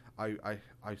thing, I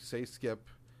say skip,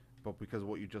 but because of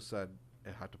what you just said,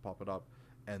 it had to pop it up,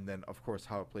 and then of course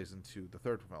how it plays into the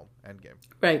third film, Endgame.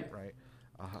 Right.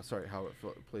 How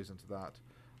it plays into that.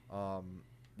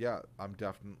 I'm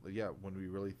definitely when we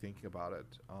really think about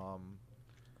it.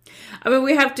 I mean,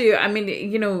 we have to. I mean,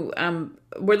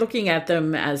 we're looking at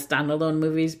them as standalone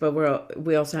movies, but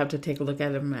we also have to take a look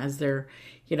at them as they're,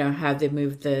 how they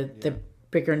move the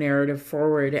bigger narrative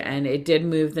forward, and it did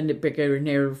move the bigger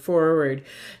narrative forward.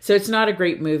 So it's not a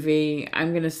great movie.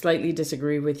 I'm going to slightly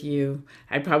disagree with you.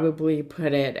 I'd probably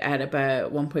put it at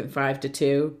about 1.5 to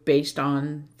 2 based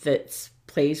on its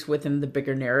place within the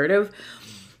bigger narrative.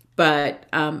 But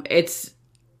it's,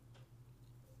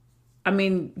 I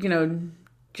mean,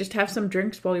 just have some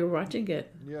drinks while you're watching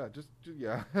it. Yeah,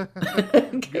 yeah.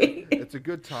 Okay. It's a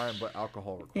good time, but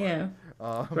alcohol required.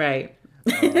 Yeah. Right.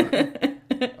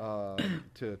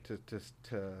 To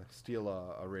steal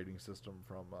a rating system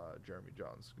from Jeremy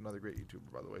Johns, another great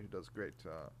YouTuber, by the way, who does great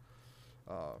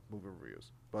movie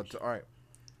reviews. But all right,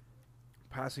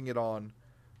 passing it on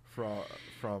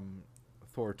from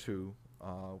Thor 2,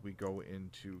 we go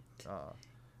into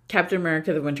Captain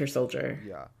America: The Winter Soldier.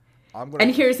 Yeah,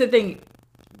 And here's the thing.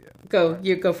 Yeah. Go.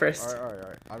 You go first. All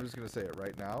right. I'm just gonna say it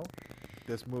right now.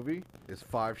 This movie is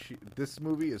five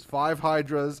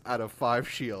Hydras out of 5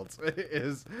 shields. It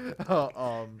is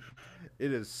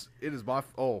my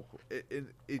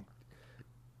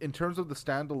in terms of the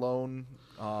standalone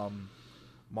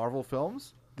Marvel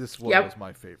films, this one was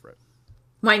my favorite.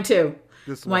 Mine too.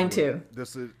 Mine too.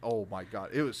 This is, oh my god,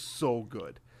 it was so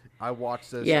good. I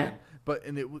watched this. Yeah.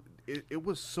 And it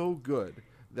was so good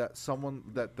that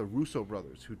the Russo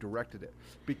brothers who directed it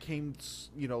became,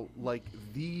 like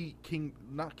the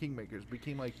not kingmakers,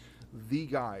 became like the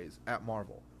guys at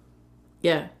Marvel.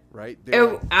 Yeah. Right?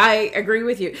 I agree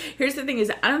with you. Here's the thing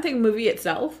is, I don't think the movie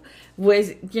itself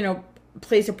was,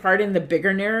 plays a part in the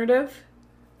bigger narrative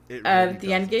of the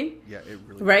Endgame. Yeah, it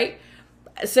really right?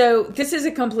 Does. So this is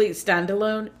a complete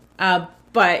standalone,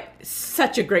 but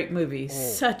such a great movie.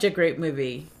 Such a great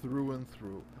movie. Through and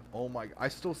through. Oh my! I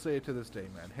still say it to this day,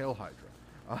 man. Hail Hydra!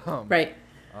 Right.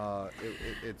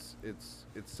 It's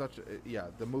such a, yeah.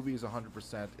 The movie is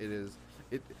 100%.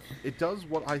 It does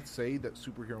what I say that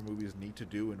superhero movies need to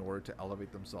do in order to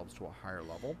elevate themselves to a higher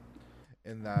level.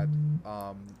 In that,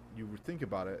 you think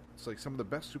about it, it's like some of the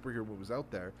best superhero movies out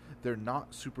there. They're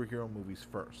not superhero movies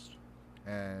first,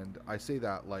 and I say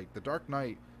that like The Dark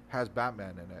Knight has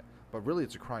Batman in it, but really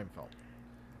it's a crime film.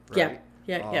 Right?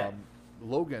 Yeah.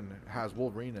 Logan has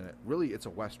Wolverine in it. Really, it's a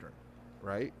Western,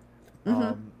 right?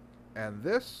 Mm-hmm. And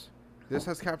this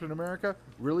has Captain America.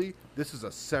 Really, this is a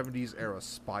 70s era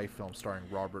spy film starring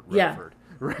Robert Redford,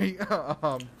 right?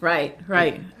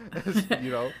 Right.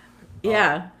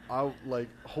 Yeah. I like,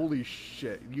 holy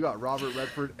shit! You got Robert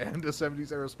Redford and a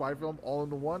 70s era spy film all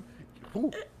into one.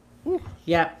 Whew.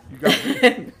 Yeah. You got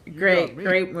me.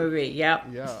 Great movie. Yeah.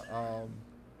 Yeah.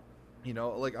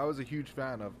 Like I was a huge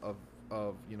fan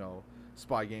of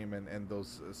Spy Game and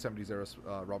those 70s era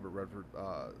Robert Redford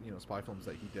spy films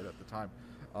that he did at the time,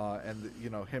 and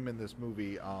him in this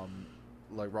movie,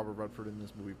 like Robert Redford in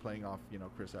this movie playing off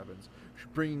Chris Evans,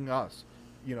 bringing us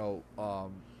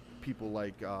people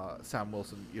like Sam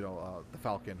Wilson, the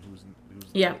Falcon, who's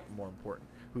more important,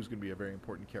 who's going to be a very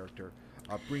important character,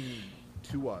 bringing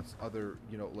to us other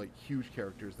like huge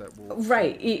characters that will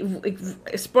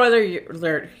spoiler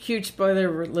alert, huge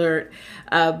spoiler alert,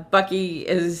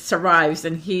 Bucky survives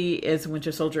and he is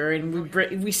Winter Soldier, and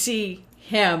we see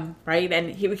him, right,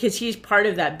 and because he's part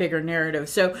of that bigger narrative.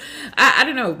 So I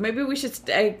don't know, maybe we should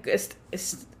it's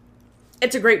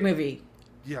a great movie.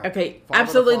 Yeah. Okay.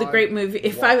 Absolutely great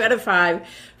movie. 5 out of 5,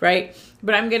 right?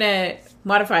 But I'm gonna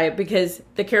modify it because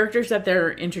the characters that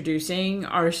they're introducing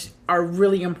are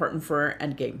really important for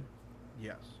Endgame.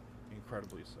 Yes,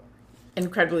 incredibly so.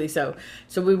 Incredibly so.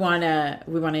 So we wanna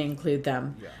include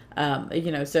them.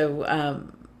 Yeah. So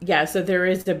there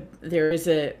is a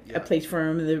place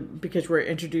for them because we're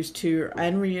introduced to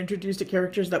and reintroduced to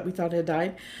characters that we thought had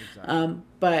died. Exactly.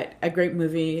 But a great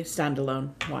movie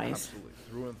standalone wise. Absolutely,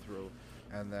 through and through.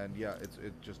 And then, it's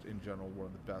just in general one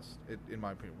of the best, in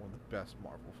my opinion, one of the best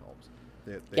Marvel films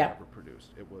they ever produced.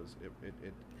 It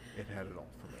had it all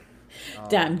for me.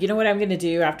 Damn, you know what I'm going to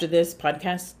do after this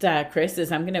podcast, Chris,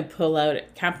 is I'm going to pull out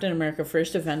Captain America,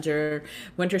 First Avenger,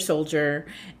 Winter Soldier,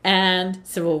 and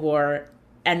Civil War,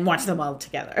 and watch them all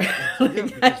together.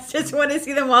 I just want to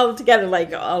see them all together,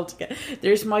 all together.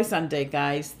 There's my Sunday,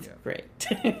 guys. Yeah. Great.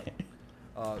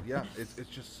 It's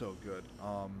just so good.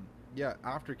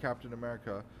 After Captain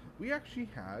America, we actually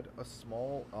had a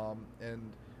small, and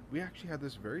we actually had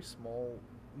this very small,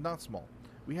 not small.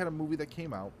 We had a movie that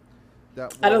came out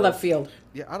that was, out of left field.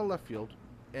 Yeah, out of left field,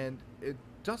 and it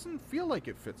doesn't feel like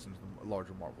it fits into the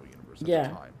larger Marvel universe at the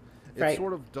time. It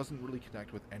sort of doesn't really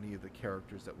connect with any of the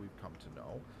characters that we've come to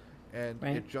know, and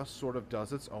it just sort of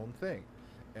does its own thing,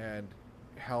 and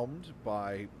helmed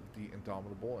by the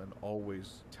indomitable and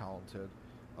always talented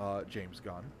James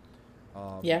Gunn.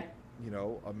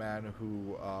 A man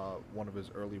who one of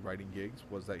his early writing gigs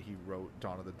was that he wrote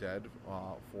Dawn of the Dead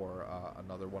for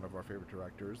another one of our favorite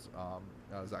directors,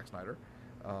 Zack Snyder,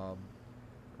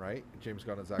 right? James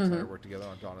Gunn and Zack Snyder worked together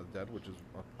on Dawn of the Dead, which is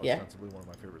ostensibly one of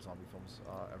my favorite zombie films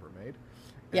ever made.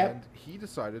 Yep. And he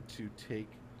decided to take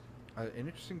an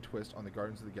interesting twist on the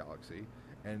Guardians of the Galaxy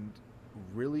and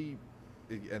really,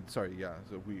 and sorry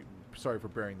for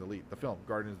bearing the lead. The film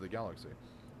Guardians of the Galaxy,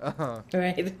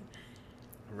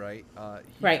 Right.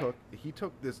 right? He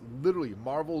took this literally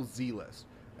Marvel Z list,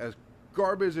 as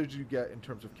garbage as you get in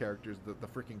terms of characters, the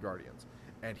freaking Guardians,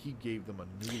 and he gave them a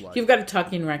new life. You've got a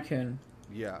talking raccoon.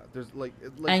 Yeah, there's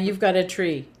and you've got a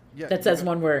tree that says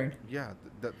one word. Yeah,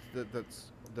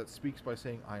 that speaks by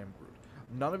saying "I am Groot."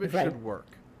 None of it should work.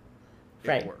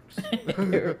 It works.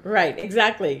 Right,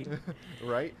 exactly.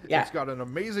 Right? Yeah. It's got an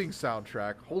amazing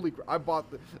soundtrack. Holy crap.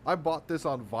 I bought this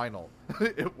on vinyl.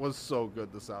 It was so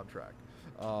good, the soundtrack.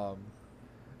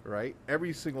 Right?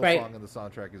 Every single song in the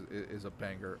soundtrack is a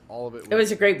banger. All of it. It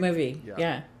was a great movie.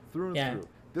 Yeah. Through and through.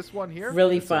 This one here,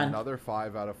 really fun. Another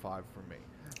 5 out of 5 for me.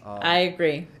 I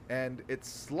agree. And it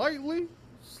slightly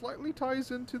ties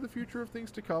into the future of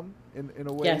things to come in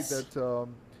a way that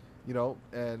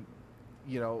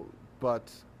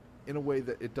but in a way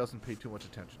that it doesn't pay too much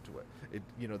attention to it.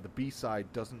 The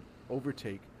B-side doesn't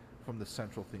overtake from the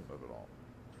central theme of it all.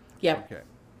 Yep. Okay.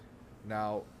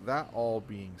 Now, that all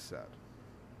being said,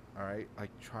 all right, I'm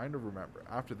trying to remember.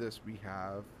 After this, we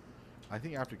have, I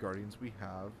think after Guardians, we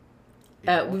have...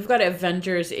 we've got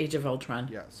Avengers Age of Ultron.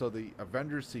 Yeah, so the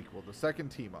Avengers sequel, the second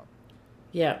team-up.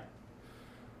 Yeah.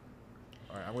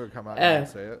 All right, I'm going to come out and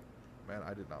say it. Man,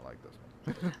 I did not like this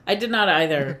one. I did not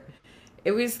either.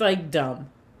 It was,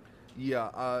 dumb.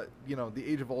 Yeah, the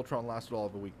Age of Ultron lasted all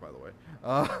of a week, by the way.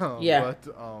 Yeah.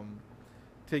 But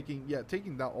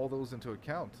taking all those into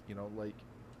account,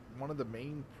 one of the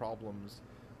main problems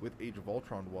with Age of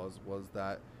Ultron was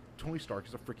that Tony Stark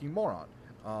is a freaking moron.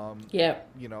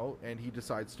 And he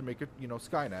decides to make a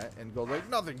Skynet and go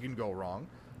nothing can go wrong.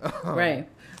 Right,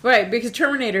 because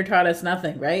Terminator taught us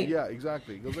nothing, right? Yeah,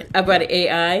 exactly. About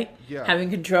AI having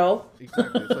control.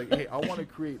 Exactly. It's hey, I want to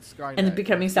create Skynet and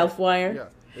becoming self-aware. Yeah,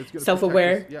 it's gonna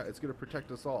self-aware. It's going to protect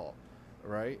us all,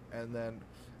 right? And then,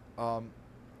 all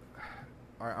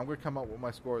right, I'm going to come out with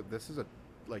my score. This is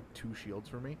 2 shields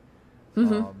for me,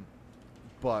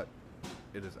 but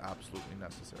it is absolutely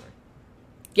necessary.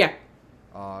 Yeah.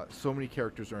 So many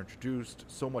characters are introduced,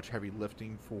 so much heavy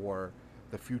lifting for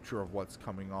the future of what's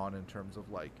coming on in terms of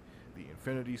the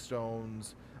Infinity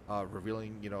Stones,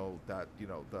 revealing that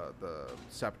the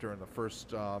scepter in the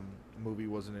first movie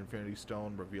was an Infinity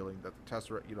Stone, revealing that the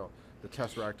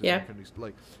Tesseract is Infinity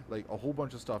Stone. Like a whole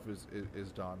bunch of stuff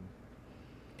is done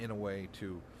in a way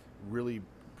to really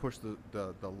push the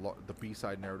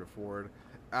B-side narrative forward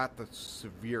at the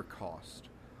severe cost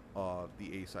of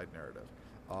the A-side narrative.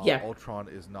 Ultron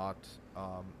is not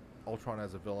Ultron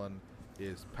as a villain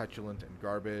is petulant and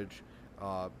garbage.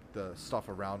 The stuff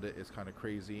around it is kind of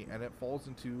crazy, and it falls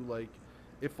into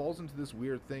this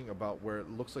weird thing about where it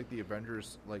looks like the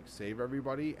Avengers save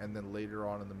everybody, and then later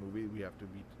on in the movie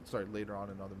later on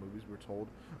in other movies we're told,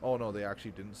 oh no, they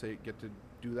actually didn't get to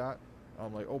do that.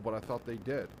 I'm like, oh, but I thought they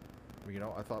did.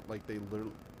 I thought they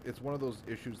literally. It's one of those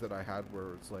issues that I had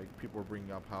where it's people were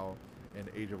bringing up how in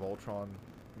Age of Ultron,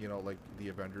 the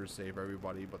Avengers save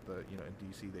everybody, but in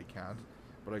DC they can't.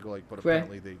 But I go but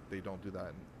apparently they don't do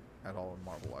that at all in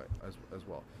Marvel as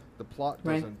well. The plot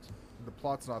doesn't. The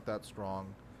plot's not that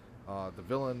strong. The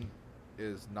villain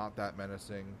is not that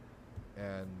menacing,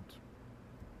 and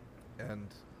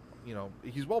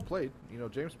he's well played.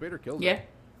 James Spader kills it.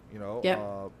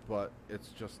 But it's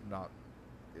just not.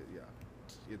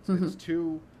 It's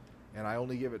 2, and I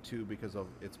only give it 2 because of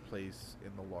its place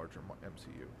in the larger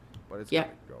MCU. But it's gotta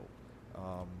go.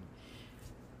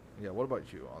 What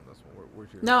about you on this one?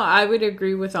 Where's your... No, I would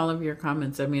agree with all of your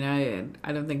comments. I mean,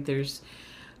 I don't think there's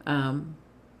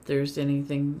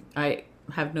anything. I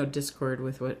have no discord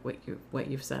with what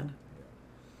you've said.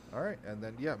 Yeah. All right, and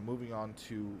then moving on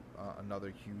to another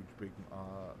huge big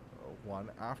one.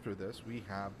 After this, we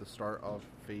have the start of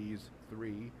Phase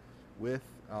 3 with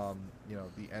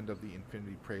the end of the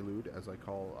Infinity Prelude, as I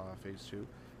call Phase 2.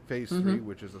 Phase 3,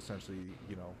 which is essentially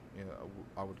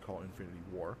I would call Infinity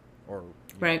War. Or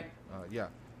the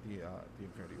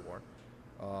Infinity War.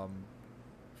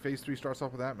 Phase 3 starts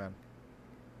off with that, man.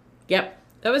 Yep,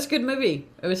 that was a good movie.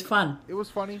 It was fun. It was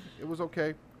funny. It was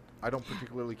okay. I don't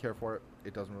particularly care for it.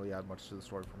 It doesn't really add much to the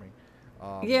story for me.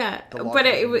 But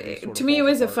to me, it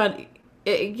was a fun.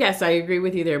 Yes, I agree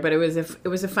with you there. But it was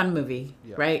a fun movie,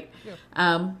 right?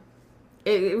 Yeah.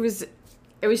 It was.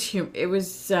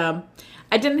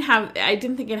 I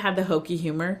didn't think it had the hokey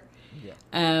humor.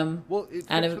 Well, it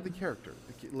fits with the character.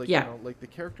 The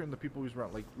character and the people he's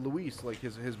around. Luis,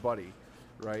 his buddy,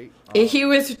 right? He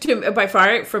was by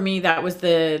far for me that was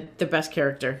the best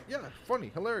character. Yeah,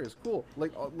 funny, hilarious, cool.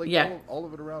 Like Yeah. all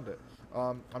of it around it.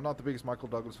 I'm not the biggest Michael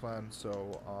Douglas fan,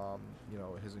 so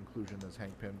his inclusion as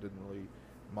Hank Pym didn't really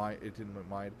mind. It didn't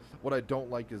mind. What I don't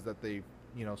like is that they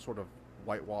sort of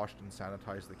whitewashed and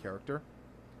sanitized the character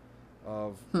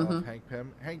of Hank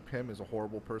Pym. Hank Pym is a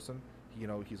horrible person.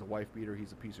 He's a wife beater.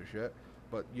 He's a piece of shit.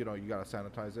 But you gotta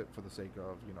sanitize it for the sake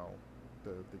of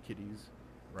the kiddies,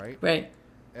 right? Right.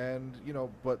 And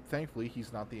but thankfully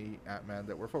he's not the Ant-Man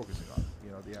that we're focusing on.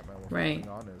 The Ant-Man we're focusing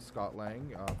on is Scott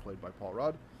Lang, played by Paul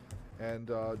Rudd, and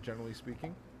generally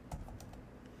speaking,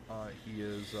 he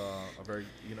is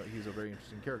he's a very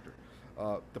interesting character.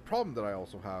 The problem that I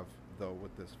also have though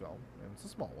with this film, and it's a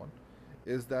small one,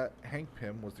 is that Hank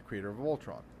Pym was the creator of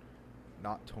Ultron,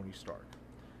 not Tony Stark.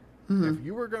 Mm-hmm. If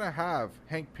you were gonna have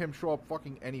Hank Pym show up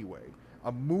fucking anyway,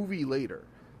 a movie later,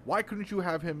 why couldn't you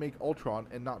have him make Ultron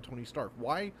and not Tony Stark?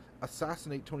 Why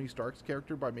assassinate Tony Stark's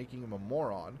character by making him a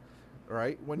moron,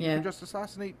 right? When you could just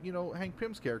assassinate, Hank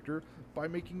Pym's character by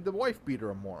making the wife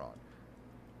beater a moron.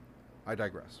 I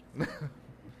digress.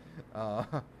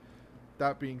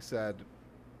 That being said,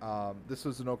 this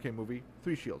was an okay movie.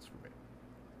 3 shields for me.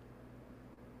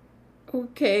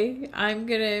 Okay, I'm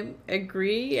gonna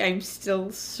agree. I'm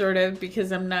still sort of,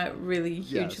 because I'm not really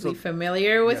hugely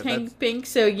familiar with Hank Pym,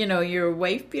 so your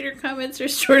wife beater comments are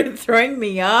sort of throwing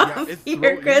me off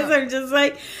here, because I'm just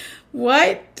like,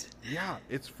 what? Yeah,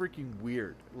 it's freaking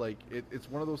weird. Like it's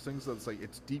one of those things that's like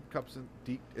it's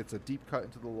it's a deep cut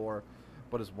into the lore,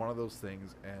 but it's one of those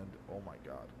things, and oh my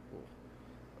god.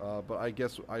 But I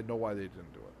guess I know why they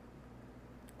didn't do it.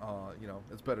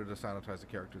 It's better to sanitize the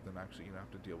character than actually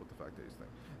have to deal with the fact that he's thing.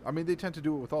 I mean, they tend to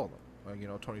do it with all of them.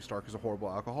 Tony Stark is a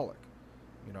horrible alcoholic.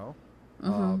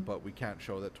 But we can't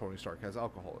show that Tony Stark has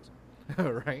alcoholism,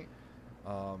 right?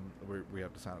 We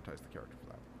have to sanitize the character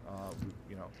for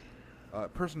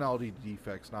that. Personality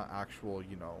defects, not actual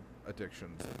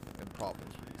addictions and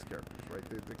problems for these characters, right?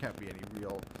 There can't be any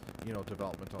real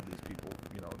development on these people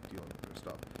dealing with their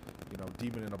stuff.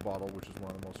 Demon in a Bottle, which is one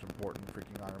of the most important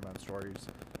freaking Iron Man stories,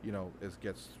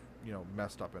 gets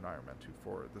messed up in Iron Man 2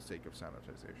 for the sake of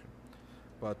sanitization.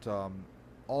 But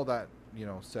all that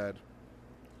said,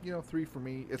 3 for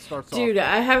me. It starts off. Dude,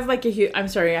 I have like a huge. I'm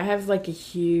sorry, I have like a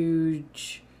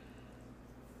huge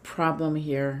problem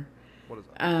here. What is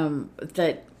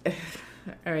that?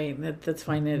 All right, that's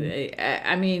fine.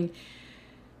 I mean,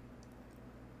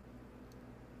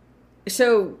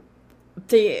 so.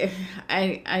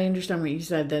 I understand what you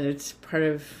said, that it's part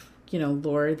of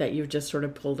lore that you've just sort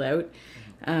of pulled out,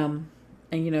 and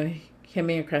hit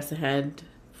me across the head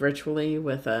virtually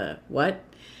with a what,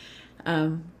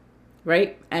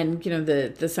 right? And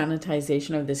the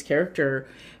sanitization of this character,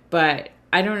 but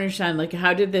I don't understand, like,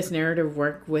 how did this narrative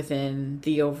work within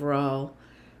the overall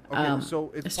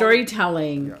so it's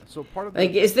storytelling? So part of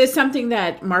is this something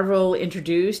that Marvel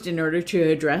introduced in order to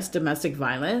address domestic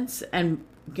violence and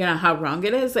how wrong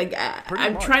it is? Like,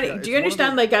 I'm trying to. Yeah, do you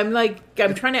understand?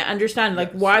 I'm trying to understand.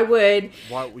 Like, why would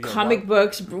comic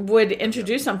books would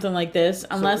introduce something like this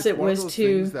unless it was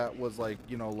to that was like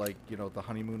the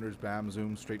honeymooners, bam,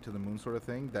 zoom straight to the moon sort of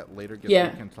thing that later gets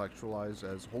recontextualized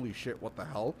as holy shit, what the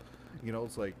hell?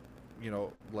 It's like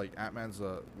like Ant-Man's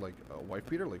a wife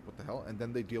beater, like what the hell? And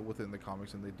then they deal with it in the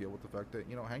comics, and they deal with the fact that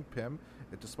Hank Pym,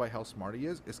 despite how smart he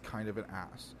is kind of an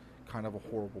ass, kind of a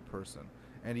horrible person.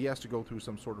 And he has to go through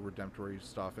some sort of redemptory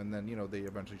stuff, and then they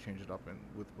eventually change it up, and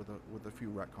with a few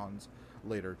retcons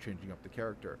later, changing up the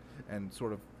character and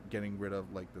sort of getting rid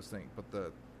of like this thing.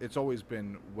 But it's always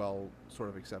been well sort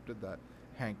of accepted that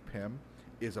Hank Pym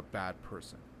is a bad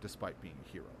person despite being a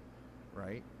hero,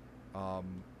 right?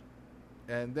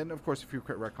 And then of course a few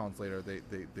retcons later, they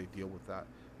deal with that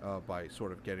by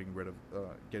sort of getting rid of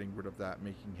that,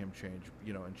 making him change,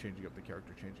 and changing up the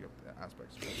character, changing up the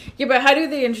aspects. Yeah, but how do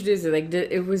they introduce it? Like,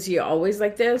 was he always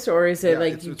like this, or is it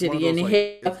did he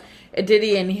inhale? Did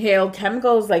he inhale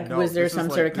chemicals? Like, no, was there some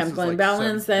sort of chemical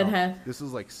imbalance that had? This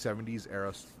is like 70s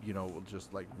era,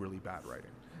 just like really bad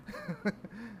writing.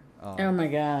 Oh my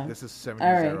god! This is 70s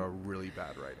era really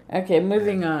bad writing. Okay,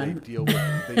 moving on.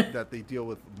 They deal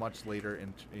with much later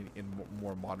in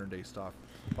more modern day stuff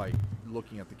by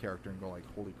looking at the character and going like,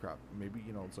 holy crap, maybe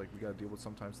it's like we got to deal with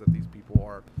sometimes that these people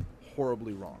are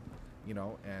horribly wrong,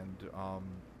 and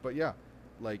but yeah,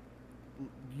 like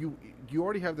you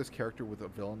already have this character with a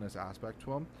villainous aspect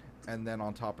to him, and then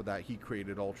on top of that he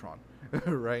created Ultron,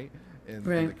 right? In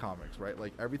the comics, right?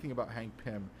 Like everything about Hank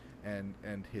Pym and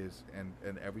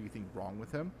everything wrong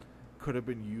with him could have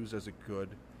been used as a good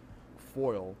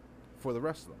foil for the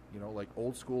rest of them. Like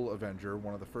old school Avenger,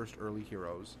 one of the first early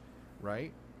heroes,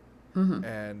 right?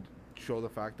 and show the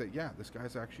fact that this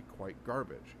guy's actually quite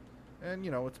garbage, and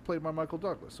it's played by Michael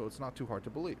Douglas, so it's not too hard to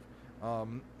believe.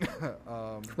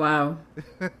 Wow.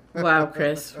 Wow,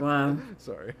 Chris. Wow.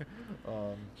 Sorry.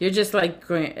 You're just like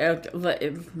going. As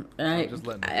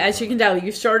you can tell,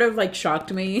 you sort of like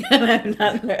shocked me, and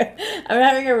I'm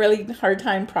having a really hard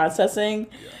time processing.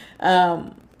 Yeah.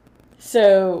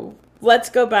 So let's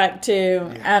go back to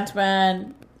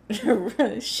Ant-Man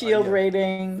shield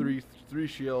rating. Three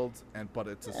shields, but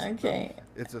it's a skip. Okay.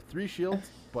 It's a 3 shields,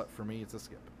 but for me, it's a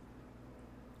skip.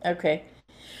 Okay.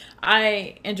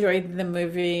 I enjoyed the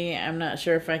movie. I'm not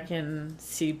sure if I can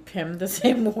see Pym the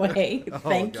same way.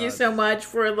 Thank you so much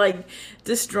for like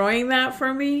destroying that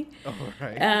for me. Oh,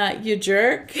 right. You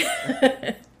jerk.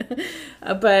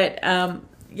 But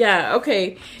yeah,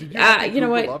 okay. Did you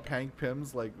know what? Up Hank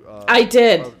Pym's like I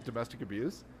did domestic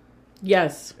abuse.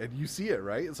 Yes. And you see it,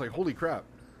 right? It's like holy crap.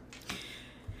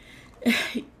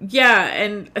 Yeah,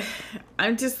 and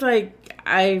I'm just like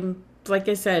I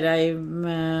said,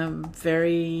 I'm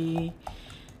very,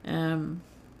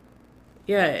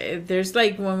 there's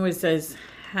like one where it says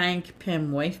Hank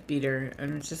Pym wife beater,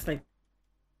 and it's just like,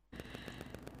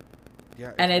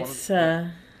 it's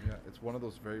one of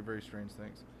those very, very strange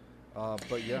things.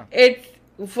 But yeah,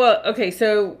 okay.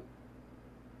 So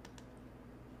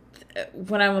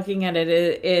when I'm looking at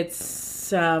it, it's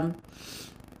from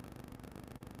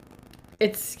I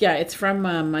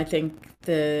think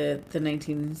the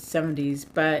 1970s,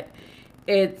 but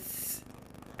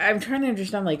I'm trying to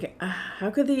understand like how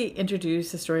could they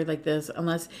introduce a story like this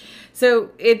unless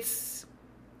it's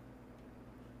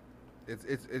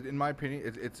in my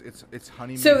opinion it's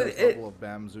honeymoon level of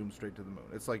bam zoom straight to the moon.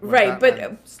 It's like when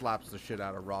Batman slaps the shit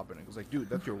out of Robin and goes like, dude,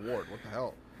 that's your ward, what the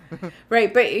hell.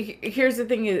 Right, but here's the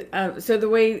thing is so the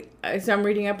way I'm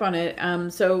reading up on it,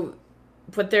 so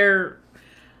what they're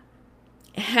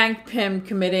Hank Pym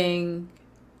committing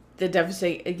the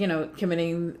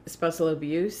committing spousal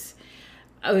abuse.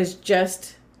 It was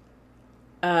just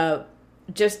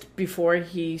before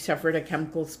he suffered a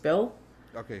chemical spill.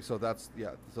 Okay, so that's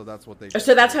what they.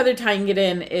 So that's how they're tying it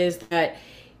in, is that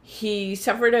he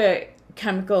suffered a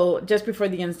chemical just before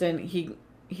the incident.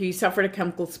 He suffered a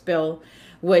chemical spill,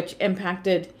 which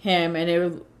impacted him, and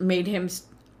it made him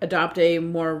adopt a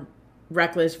more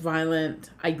reckless, violent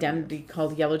identity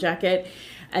called Yellow Jacket,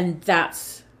 and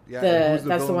that's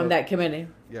the one that committed.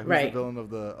 Yeah, who's right. the villain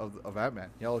of Ant-Man?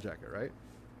 Yellow Jacket, right?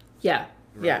 Yeah,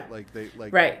 right? Yeah. Like they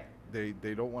right. They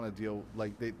don't want to deal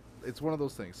It's one of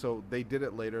those things. So they did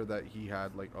it later that he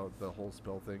had the whole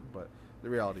spill thing, but the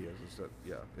reality is that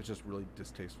it's just really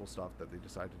distasteful stuff that they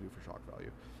decided to do for shock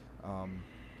value.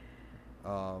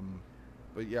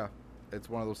 But yeah, it's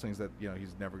one of those things that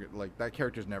he's never that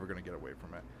character's never gonna get away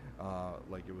from it.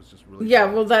 It was just really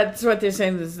bad. Well, that's what they're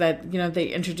saying is that they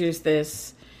introduced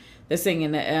this thing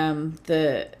and and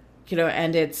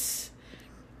it's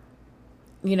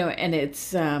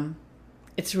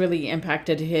really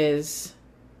impacted his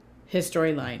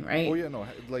storyline, right? Oh yeah, no,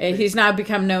 he's now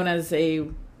become known as a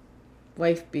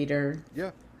wife beater.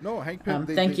 Yeah, no, Hank Pym.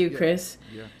 Thank you, Chris.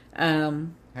 Yeah.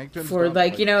 Hank Pym's for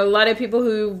a lot of people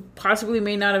who possibly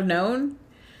may not have known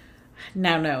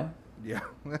now know. Yeah,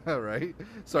 right.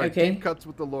 Sorry, okay. Deep cuts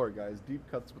with the lore, guys. Deep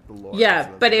cuts with the lore.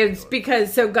 Yeah, but it's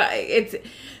because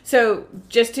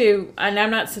just to, and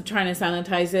I'm not trying to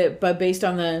sanitize it, but based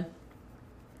on the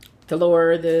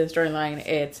lore, the storyline,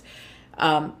 it's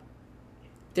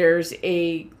there's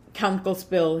a chemical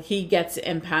spill. He gets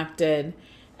impacted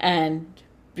and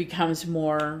becomes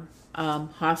more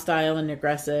hostile and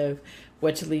aggressive,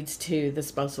 which leads to the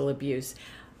spousal abuse.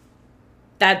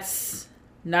 That's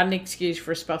not an excuse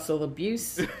for spousal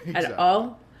abuse exactly. at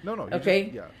all. No.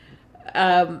 Okay.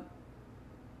 And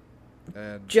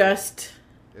just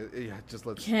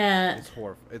let's. Can't. It's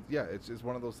horrible. It's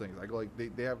one of those things. I go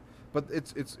they have, but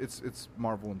it's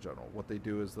Marvel in general. What they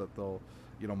do is that they'll,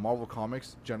 Marvel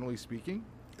comics, generally speaking,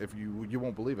 if you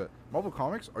won't believe it, Marvel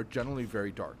comics are generally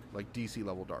very dark, like DC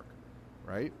level dark,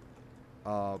 right?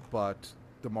 But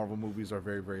the Marvel movies are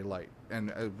very, very light.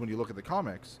 And when you look at the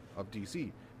comics of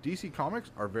DC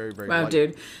comics are very, very light. Wow,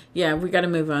 dude. Yeah, we got to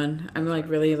move on. I'm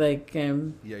really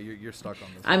yeah, you're stuck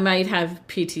on this. I might have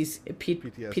PTSD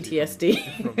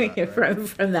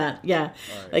from that. Yeah.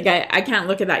 Right. I can't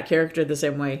look at that character the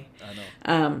same way. I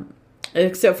know.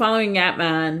 So following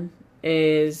Ant-Man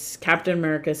is Captain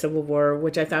America Civil War,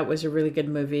 which I thought was a really good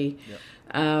movie.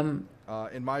 Yeah.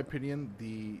 In my opinion,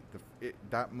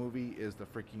 that movie is the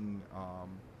freaking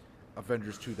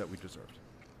Avengers 2 that we deserved.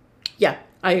 Yeah,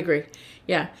 I agree.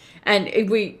 Yeah. And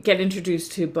we get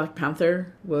introduced to Black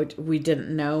Panther, which we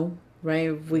didn't know,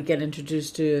 right? We get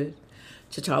introduced to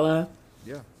T'Challa.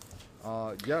 Yeah.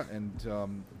 Yeah,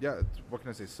 and what can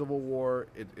I say? Civil War.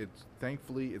 It's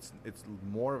thankfully it's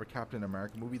more of a Captain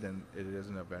America movie than it is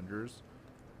an Avengers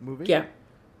movie. Yeah.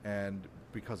 And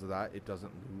because of that, it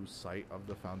doesn't lose sight of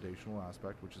the foundational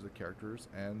aspect, which is the characters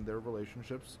and their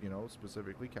relationships. You know,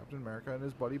 specifically Captain America and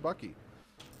his buddy Bucky.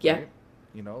 Yeah. Right?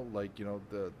 You know, like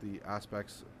the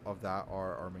aspects of that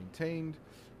are maintained.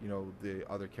 You know, the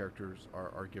other characters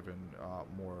are given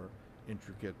more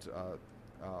intricate.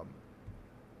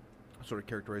 Sort of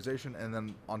characterization, and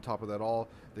then on top of that all,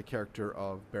 the character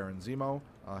of Baron Zemo,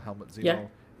 Helmut Zemo, Yeah.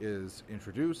 is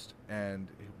introduced and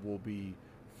will be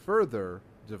further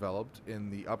developed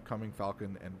in the upcoming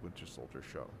Falcon and Winter Soldier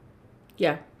show.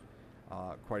 Yeah.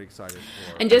 Quite excited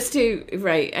for. And just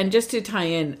to tie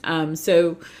in,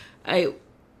 so I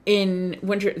in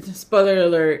Winter spoiler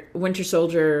alert, Winter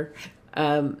Soldier,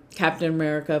 Captain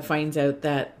America finds out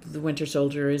that the Winter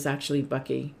Soldier is actually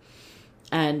Bucky,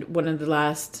 and one of the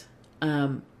last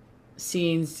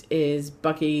scenes is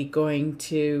Bucky going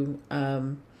to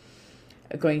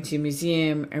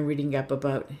museum and reading up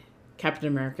about Captain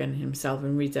America and himself,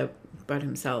 and reads up about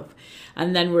himself.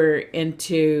 And then we're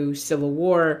into Civil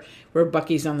War, where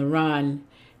Bucky's on the run,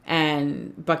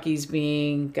 and Bucky's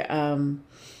being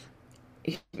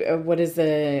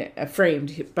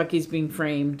framed. Bucky's being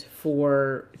framed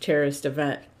for terrorist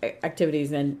event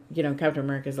activities, and Captain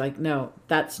America's like, no,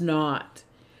 that's not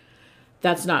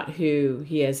who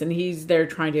he is, and he's there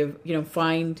trying to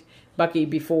find Bucky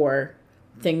before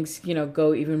things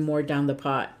go even more down the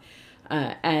pot,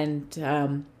 and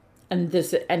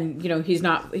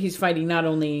he's fighting not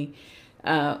only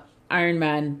Iron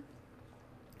Man,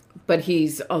 but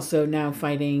he's also now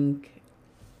fighting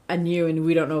a new, and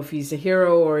we don't know if he's a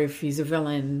hero or if he's a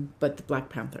villain, but the Black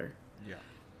Panther. Yeah.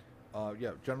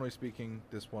 Generally speaking,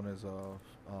 this one is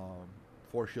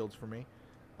 4 shields for me.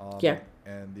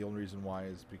 And the only reason why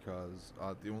is because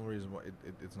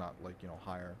it's not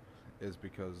higher is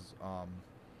because a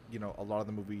lot of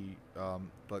the movie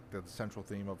like the central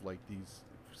theme of like these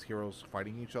heroes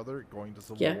fighting each other going to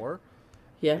Civil War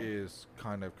is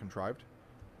kind of contrived.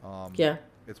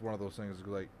 It's one of those things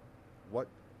like what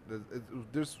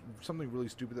there's something really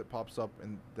stupid that pops up,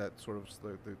 and that sort of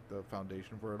the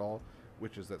foundation for it all,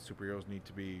 which is that superheroes need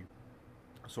to be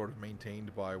sort of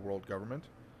maintained by world government.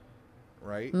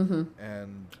 Right. Mm-hmm.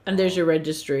 And there's your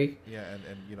registry. Yeah,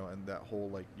 and that whole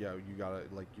you gotta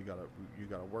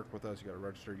work with us, you gotta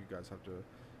register, you guys have to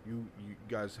you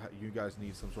guys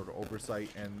need some sort of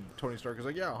oversight. And Tony Stark is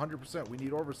like, yeah, 100%, we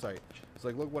need oversight. It's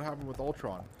like, look what happened with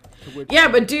Ultron.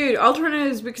 But dude, Ultron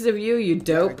is because of you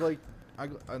dope.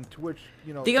 And to which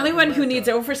the only one who needs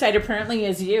oversight apparently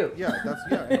is you.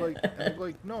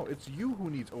 No, it's you who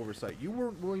needs oversight. You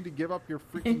weren't willing to give up your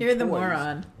freaking You're the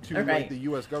moron to the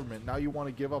U.S. government. Now you want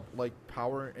to give up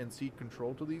power and seek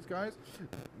control to these guys.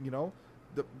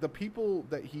 The people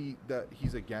that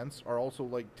he's against are also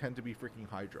like tend to be freaking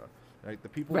Hydra. Right, the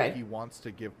people that he wants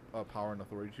to give power and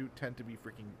authority to tend to be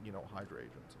freaking Hydra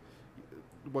agents.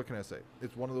 What can I say?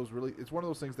 It's one of those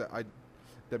things that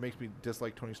makes me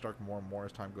dislike Tony Stark more and more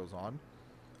as time goes on,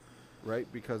 right?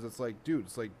 Because it's like, dude,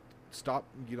 it's like, stop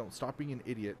being an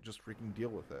idiot, just freaking deal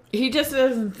with it. He just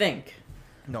doesn't think.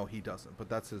 No, he doesn't. But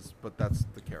that's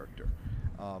the character.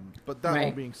 But that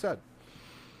all being said,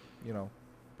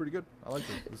 pretty good. I like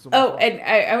this. And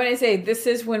I want to say, this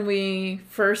is when we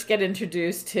first get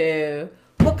introduced to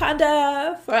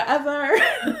Wakanda forever.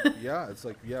 Yeah, it's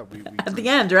like, we at the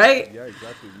end, right? Yeah,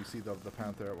 exactly. We see the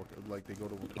Panther, like they go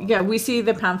to Wakanda. Yeah, we see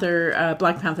the Panther,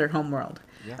 Black Panther homeworld.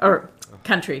 Yeah. Or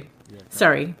country. Yeah,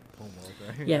 Sorry. Homeworld,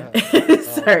 right? Yeah.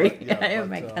 Sorry. I am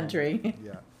my country.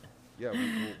 Yeah.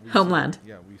 We Homeland.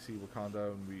 We see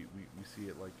Wakanda, and we see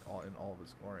it like in all of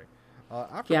its glory.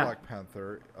 After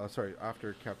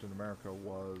Captain America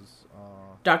was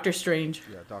Doctor Strange.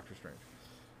 Yeah, Doctor Strange.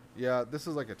 Yeah, this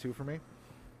is like a 2 for me.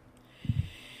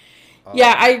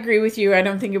 I agree with you. I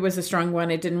don't think it was a strong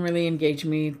one. It didn't really engage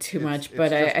me too much,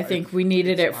 but I think we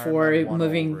needed it for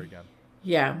moving.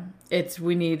 Yeah,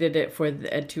 we needed it for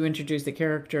to introduce the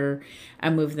character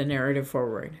and move the narrative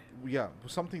forward. Yeah,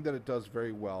 something that it does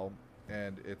very well,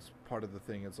 and it's part of the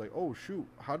thing. It's like, oh shoot,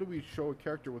 how do we show a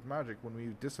character with magic when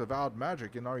we disavowed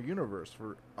magic in our universe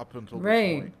for up until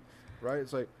this point? Right?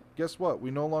 It's like, guess what?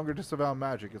 We no longer disavow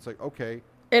magic. It's like, okay.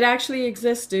 It actually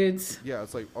exists, dudes. Yeah,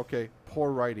 it's like, okay,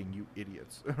 poor writing, you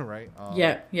idiots, right?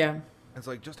 Yeah. It's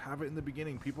like, just have it in the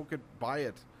beginning. People could buy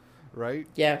it, right?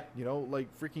 Yeah. Like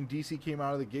freaking DC came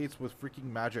out of the gates with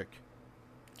freaking magic.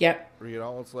 Yeah.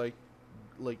 It's like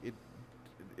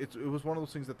it was one of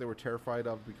those things that they were terrified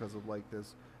of because of like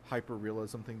this hyper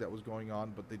realism thing that was going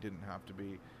on, but they didn't have to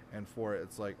be. And for it,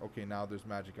 it's like, okay, now there's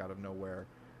magic out of nowhere.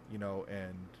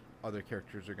 and other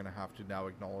characters are gonna have to now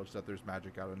acknowledge that there's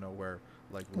magic out of nowhere,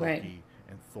 like Right. Loki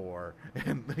and Thor,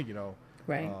 and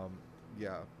Right.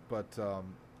 yeah, but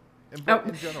Oh,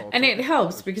 in general, and it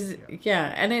helps because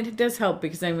yeah, and it does help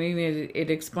because I mean it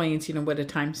explains what a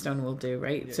time stone will do,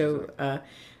 right? yeah, So,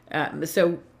 exactly.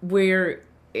 so we're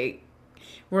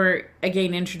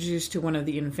again introduced to one of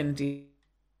the Infinity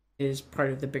is part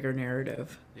of the bigger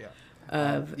narrative Yeah.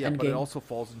 of Yeah, but it Endgame. also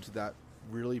falls into that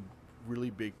really, really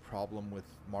big problem with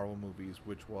Marvel movies,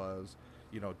 which was,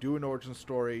 do an origin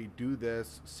story, do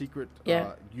this secret,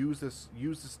 Yeah, use this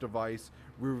device,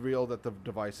 reveal that the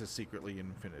device is secretly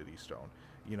Infinity Stone.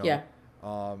 You yeah,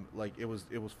 know, like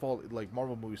like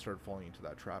Marvel movies started falling into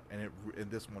that trap, and in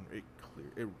this one it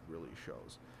really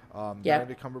shows. yeah,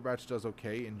 Benedict Cumberbatch does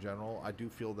okay in general. I do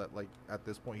feel that like at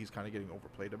this point he's kind of getting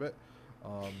overplayed a bit.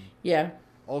 Um, yeah.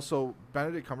 Also,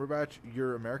 Benedict Cumberbatch,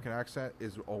 your American accent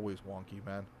is always wonky,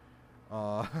 man.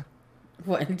 Uh,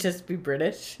 What? Just be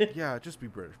British? yeah, just be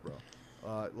British, bro.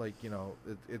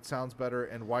 It sounds better.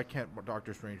 And why can't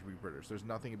Doctor Strange be British? There's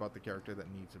nothing about the character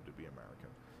that needs him to be American.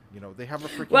 They have a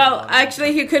freaking Well, London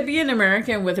actually, he person. could be an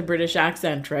American with a British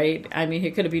accent, right? I mean, he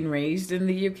could have been raised in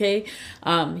the UK.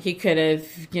 He could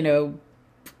have,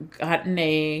 gotten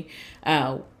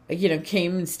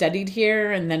came and studied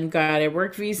here and then got a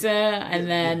work visa Yeah, and yeah,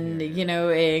 then, yeah, yeah. and There's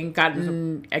a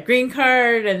gotten a green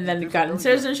card and then there's a gotten million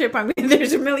citizenship. I mean,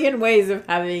 there's a million ways of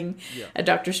having yeah. a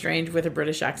Doctor Strange with a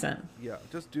British accent. Yeah,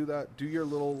 just do that. Do your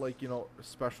little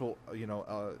special.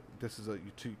 This is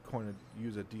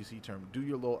use a DC term. Do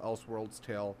your little Elseworlds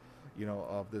tale,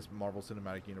 of this Marvel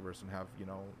Cinematic Universe, and have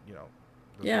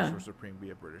the Yeah. Sorcerer Supreme be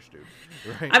a British dude,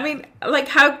 right? I mean, like,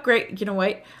 how great, you know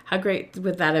what? How great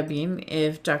would that have been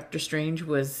if Doctor Strange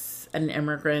was an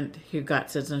immigrant who got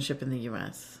citizenship in the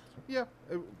U.S.? Yeah,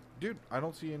 dude, I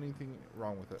don't see anything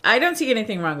wrong with it. I don't see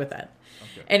anything wrong with that.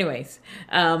 Okay. Anyways,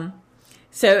 and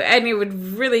it would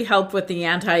really help with the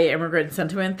anti-immigrant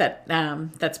sentiment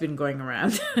that's been going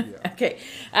around. Yeah. Okay,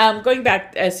 going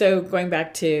back. Going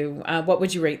back to what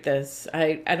would you rate this?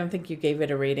 I don't think you gave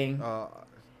it a rating.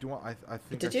 Do you want? I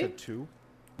think Did I you? said 2.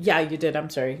 Yeah, you did.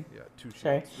 I'm sorry. Yeah, 2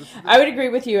 Sorry. shots. I would agree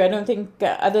with you. I don't think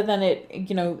other than it,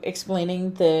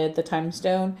 explaining the time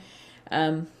stone,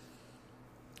 yeah,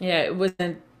 it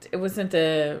wasn't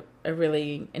a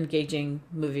really engaging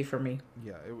movie for me.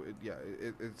 Yeah,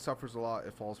 it suffers a lot.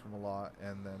 It falls from a lot,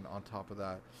 and then on top of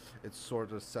that, it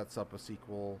sort of sets up a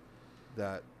sequel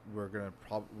that we're gonna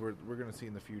see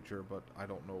in the future, but I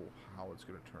don't know how it's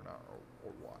gonna turn out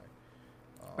or why.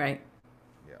 Right.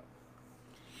 Yeah.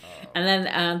 And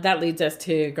then that leads us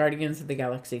to Guardians of the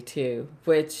Galaxy 2,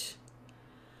 which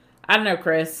I don't know,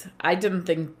 Chris. I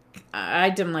didn't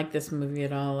like this movie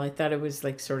at all. I thought it was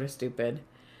like sort of stupid.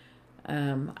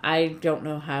 I don't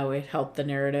know how it helped the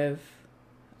narrative.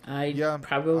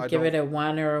 Probably would give it a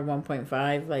 1 or a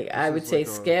 1.5. Like I would say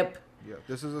skip. Yeah,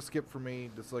 this is a skip for me.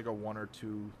 This is like a 1 or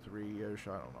 2, 3-ish.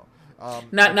 I don't know.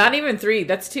 Not even 3.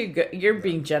 That's too good. You're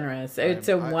being generous. It's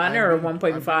a 1 or a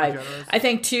 1.5. I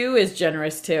think 2 is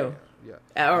generous too.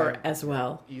 Yeah. Or as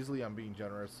well. Easily, I'm being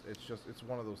generous. It's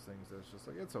one of those things that's just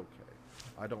like, it's okay.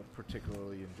 I don't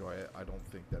particularly enjoy it. I don't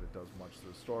think that it does much to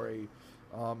the story.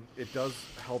 It does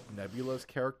help Nebula's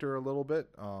character a little bit.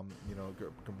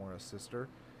 Gamora's sister.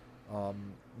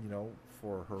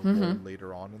 For her role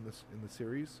later on in the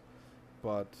series.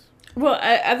 But well,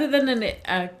 other than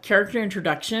a character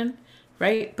introduction,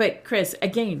 right? But Chris,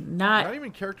 again, not even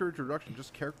character introduction,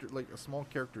 just character, like a small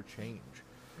character change.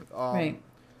 Right.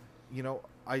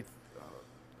 I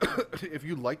if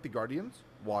you like the Guardians,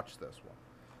 watch this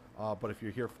one. But if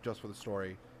you're here just for the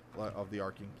story of the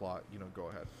arcing plot, go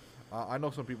ahead. I know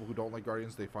some people who don't like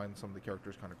Guardians; they find some of the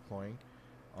characters kind of cloying.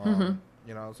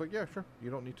 It's like, yeah, sure.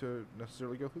 You don't need to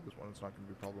necessarily go through this one. It's not going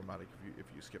to be problematic if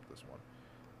you skip this one.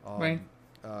 Right.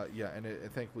 And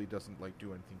it thankfully doesn't like do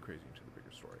anything crazy into the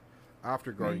bigger story.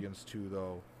 After Guardians 2,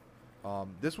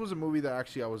 though, this was a movie that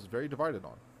actually I was very divided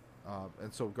on.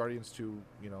 And so Guardians 2,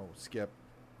 skip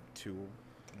 2,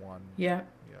 1, Yeah.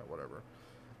 whatever.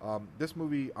 This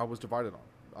movie I was divided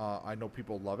on. I know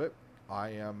people love it.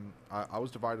 I was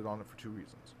divided on it for 2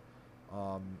 reasons.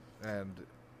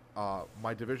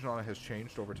 My division on it has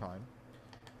changed over time,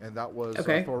 and that was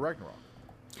Thor Ragnarok.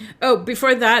 Oh,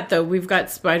 before that though, we've got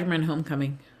Spider-Man: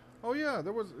 Homecoming. Oh yeah,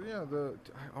 there was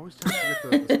I always tend to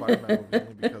forget the Spider-Man movie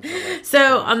only because.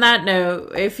 So on that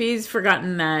note, if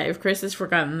Chris has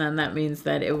forgotten, then that means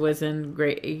that it wasn't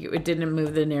great. It didn't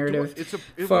move the narrative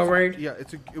forward.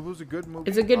 It was a good movie.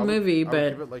 It's a good movie, I would but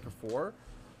give it like a 4,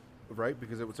 right?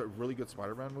 Because it was a really good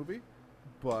Spider-Man movie.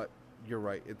 But you're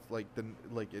right. It's like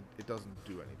it doesn't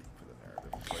do anything for the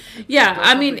narrative. It's like, yeah,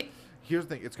 I mean, here's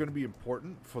the thing: it's going to be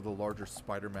important for the larger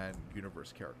Spider-Man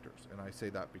universe characters, and I say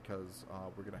that because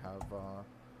we're going to have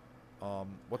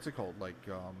what's it called? Like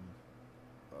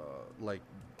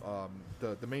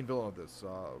the main villain of this,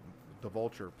 the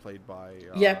Vulture, played by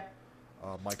Yep.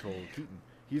 Michael Keaton.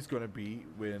 He's going to be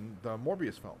in the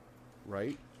Morbius film,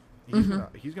 right?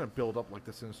 Mm-hmm. He's gonna build up like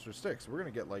the Sinister Six. We're gonna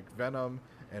get like Venom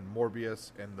and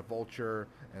Morbius and the Vulture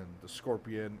and the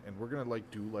Scorpion, and we're gonna like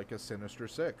do like a Sinister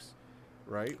Six,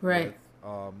 right? Right.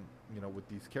 With, with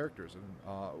these characters,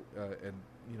 and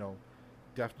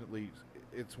definitely,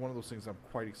 it's one of those things I'm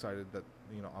quite excited that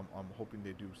I'm hoping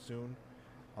they do soon,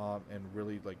 and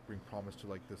really like bring promise to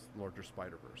like this larger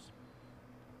Spider-Verse.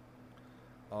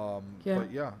 Yeah.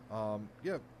 But yeah.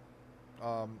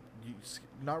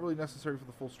 Not really necessary for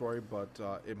the full story, but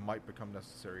it might become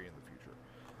necessary in the future.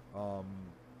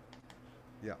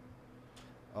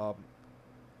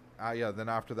 Then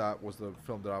after that was the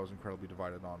film that I was incredibly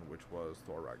divided on, which was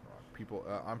Thor Ragnarok. People,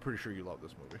 I'm pretty sure you love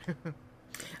this movie.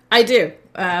 I do.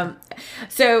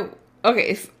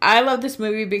 Okay, I love this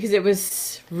movie because it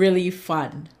was really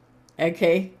fun.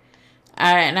 Okay,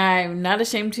 and I'm not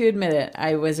ashamed to admit it.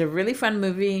 It was a really fun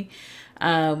movie.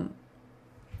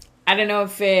 I don't know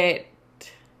if it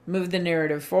moved the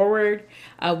narrative forward.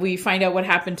 We find out what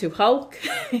happened to Hulk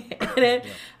in it.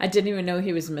 Yeah. I didn't even know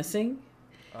he was missing.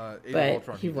 But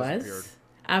Ultron, he was.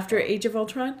 After Age of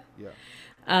Ultron?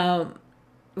 Yeah.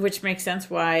 Which makes sense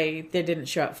why they didn't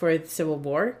show up for the Civil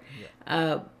War.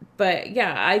 Yeah. But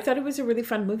yeah, I thought it was a really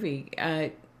fun movie.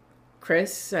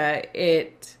 Chris,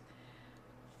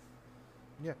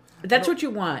 That's what you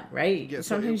want, right? Yeah,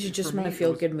 sometimes you just want to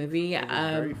feel a good movie.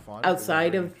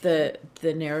 Outside of the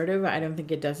narrative, I don't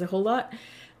think it does a whole lot.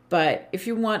 But if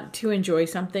you want to enjoy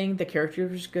something, the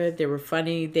characters were good. They were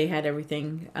funny. They had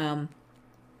everything.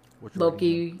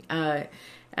 Loki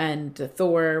and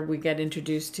Thor, we get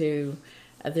introduced to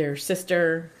their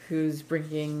sister, who's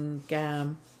bringing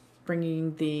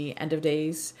the end of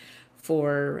days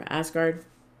for Asgard,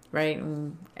 right?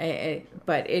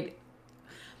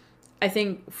 I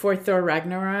think for Thor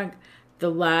Ragnarok,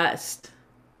 the last,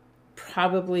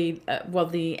 probably,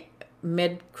 the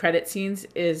mid-credit scenes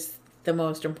is the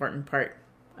most important part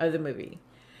of the movie.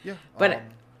 Yeah. But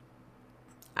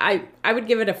I would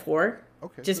give it a 4.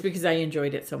 Okay. Just because I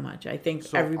enjoyed it so much. I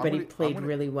think everybody played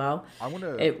really well.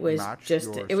 It was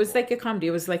like a comedy.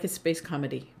 It was like a space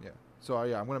comedy. Yeah. So,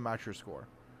 I'm going to match your score.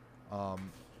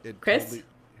 Chris?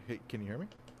 Can you hear me?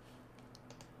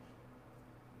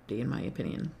 In my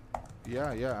opinion.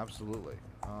 Yeah, absolutely.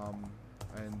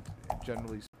 And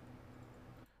generally,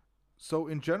 so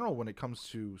in general, when it comes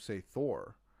to say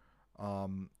Thor,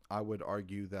 I would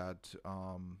argue that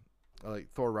like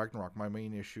Thor Ragnarok, my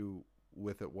main issue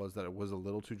with it was that it was a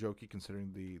little too jokey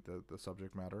considering the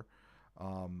subject matter.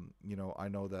 I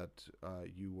know that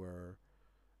you were.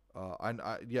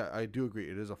 I do agree.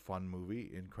 It is a fun movie,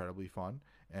 incredibly fun,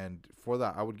 and for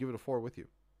that, I would give it a 4 with you.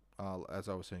 As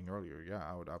I was saying earlier,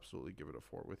 I would absolutely give it a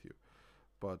 4 with you.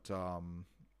 But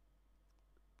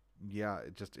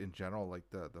just in general, like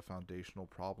the foundational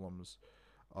problems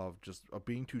of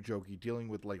being too jokey, dealing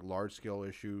with like large scale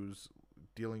issues,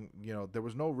 there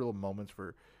was no real moments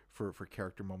for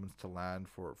character moments to land,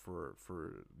 for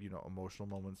emotional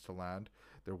moments to land.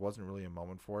 There wasn't really a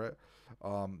moment for it.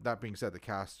 That being said, the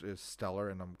cast is stellar,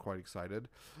 and I'm quite excited.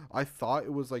 I thought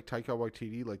it was like Taika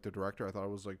Waititi, like the director. I thought it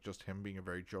was like just him being a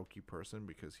very jokey person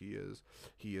because he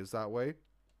is that way,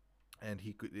 and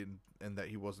and that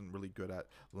he wasn't really good at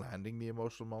landing the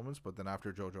emotional moments. But then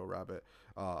after Jojo Rabbit,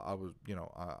 I was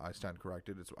I stand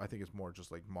corrected. I think it's more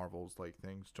just like Marvel's like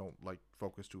things don't like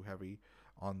focus too heavy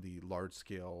on the large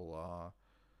scale,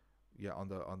 on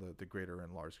the greater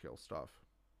and large scale stuff.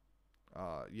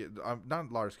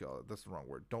 Not large scale. That's the wrong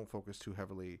word. Don't focus too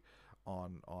heavily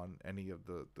on any of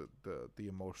the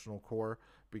emotional core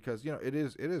because it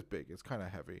is big. It's kind of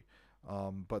heavy.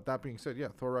 But that being said,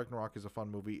 Thor Ragnarok is a fun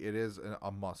movie. It is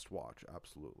a must watch.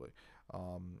 Absolutely.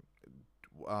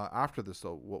 After this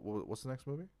though, what's the next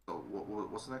movie?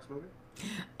 What's the next movie?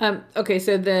 Okay,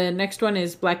 so the next one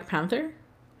is Black Panther.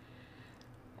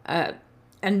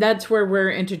 And that's where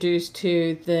we're introduced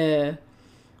to the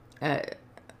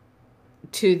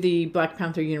Black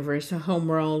Panther universe, home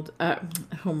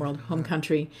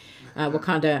country,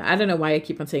 Wakanda. I don't know why I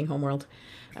keep on saying homeworld.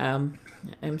 I'm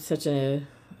such a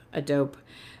dope.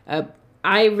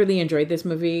 I really enjoyed this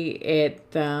movie.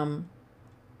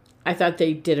 I thought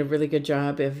they did a really good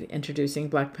job of introducing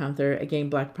Black Panther. Again,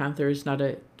 Black Panther is not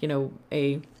a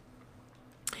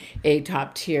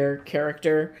top tier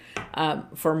character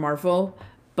for Marvel,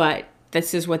 but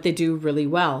this is what they do really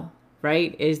well,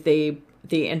 right? Is they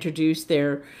introduce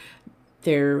their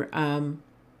their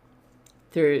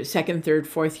second, third,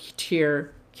 fourth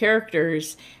tier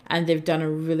characters, and they've done a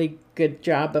really good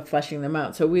job of fleshing them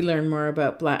out. So we learn more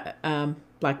about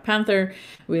Black Panther.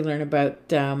 We learn about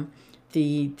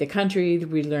the country.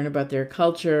 We learn about their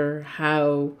culture,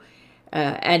 how,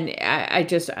 and I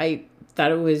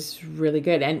thought it was really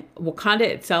good. And Wakanda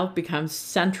itself becomes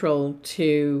central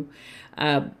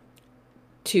uh,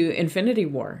 to Infinity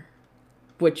War,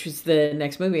 which was the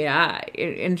next movie.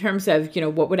 In terms of,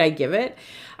 what would I give it?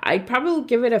 I'd probably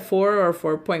give it a 4 or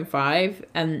 4.5.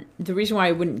 And the reason why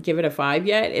I wouldn't give it a 5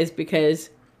 yet is because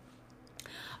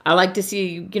I like to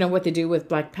see, what they do with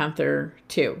Black Panther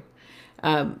 2.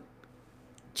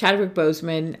 Chadwick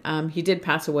Boseman, he did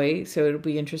pass away, so it'll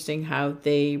be interesting how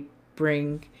they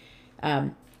bring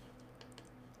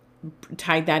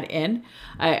tie that in.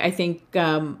 I think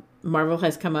Marvel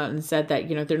has come out and said that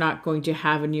they're not going to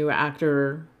have a new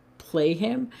actor play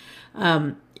him.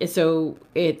 So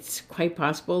it's quite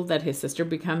possible that his sister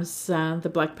becomes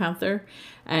the Black Panther,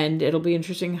 and it'll be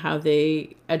interesting how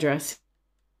they address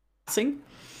passing.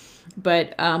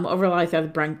 But overall, I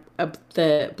thought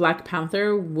the Black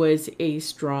Panther was a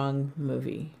strong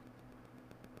movie.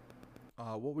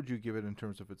 What would you give it in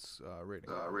terms of its rating?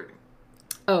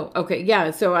 Oh, okay.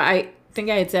 Yeah. So I think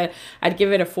I had said I'd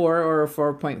give it a 4 or a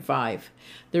 4.5.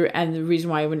 And the reason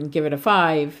why I wouldn't give it a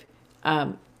 5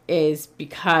 is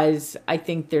because I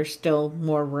think there's still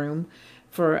more room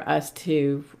for us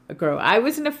to grow. I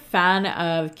wasn't a fan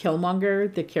of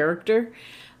Killmonger, the character,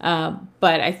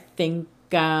 but I think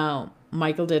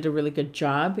Michael did a really good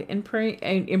job in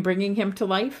bringing him to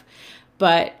life.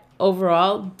 But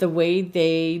overall, the way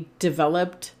they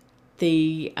developed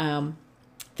the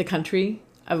country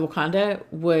of Wakanda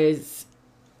was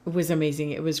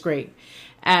amazing. It was great,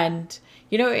 and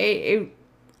it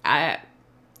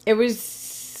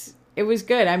was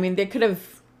good. I mean, they could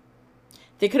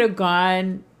have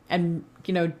gone and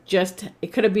just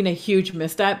it could have been a huge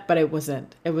misstep, but it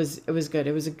wasn't. It was good.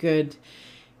 It was a good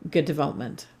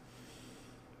development.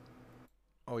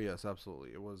 Oh yes,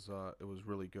 absolutely. It was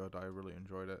really good. I really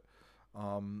enjoyed it.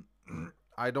 Um,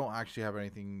 I don't actually have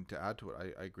anything to add to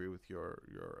it. I agree with your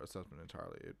assessment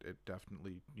entirely. It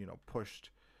definitely pushed.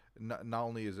 Not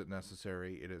only is it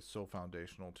necessary, it is so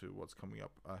foundational to what's coming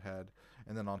up ahead.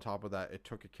 And then on top of that, it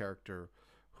took a character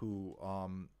who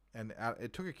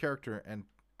it took a character and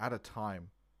at a time,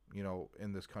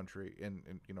 in this country,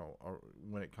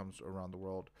 when it comes around the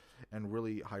world, and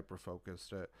really hyper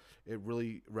focused it. It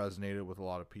really resonated with a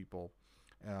lot of people,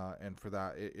 and for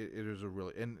that, it is a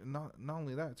really, and not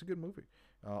only that, it's a good movie.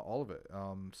 All of it.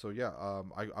 So yeah,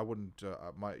 I wouldn't.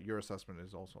 My Your assessment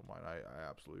is also mine. I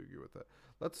absolutely agree with it.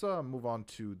 Let's move on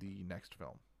to the next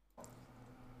film.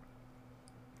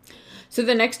 So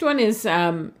the next one is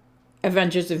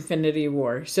Avengers Infinity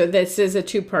War. So this is a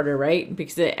two-parter, right?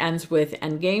 Because it ends with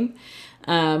Endgame.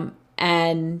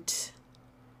 And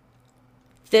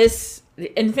this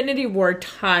Infinity War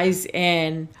ties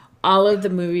in all of the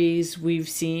movies we've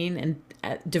seen and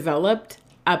developed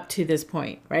up to this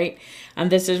point, right?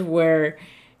 And this is where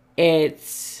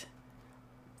it's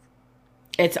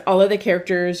all of the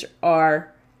characters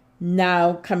are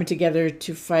now coming together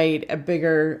to fight a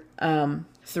bigger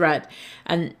threat,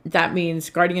 and that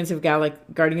means Guardians of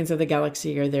the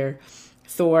Galaxy are there,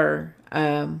 Thor,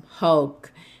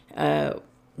 Hulk, the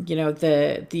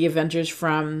Avengers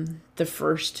from the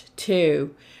first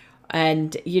two,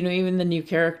 and even the new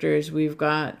characters. We've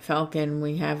got Falcon,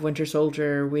 we have Winter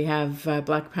Soldier, we have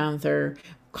Black Panther,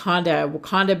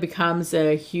 Wakanda becomes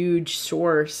a huge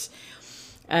source.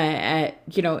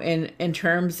 In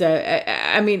terms of,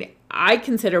 I mean, I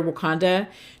consider Wakanda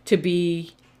to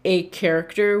be a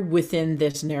character within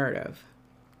this narrative.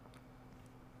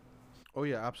 Oh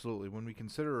yeah, absolutely. When we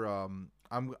consider, I'm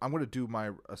going to do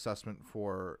my assessment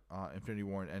for Infinity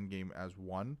War and Endgame as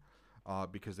one,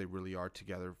 because they really are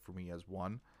together for me as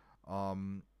one.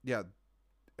 Yeah,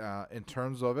 in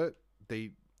terms of it,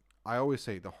 I always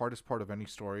say the hardest part of any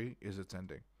story is its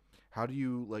ending. How do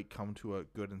you come to a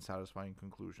good and satisfying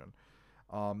conclusion?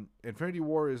 Infinity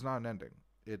War is not an ending.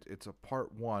 It's a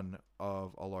part one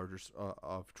of a larger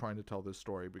of trying to tell this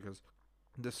story, because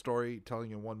this story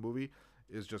telling in one movie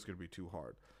is just going to be too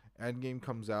hard. Endgame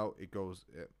comes out, it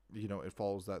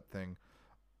follows that thing.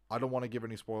 I don't want to give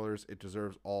any spoilers. It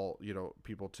deserves all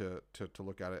people to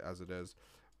look at it as it is,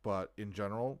 but in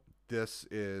general, this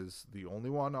is the only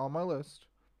one on my list,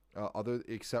 other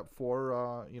except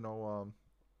for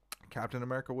Captain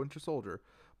America: Winter Soldier,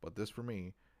 but this for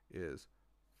me is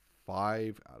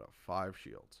 5 out of 5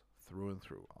 shields through and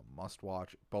through. A must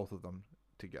watch, both of them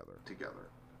together.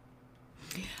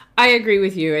 I agree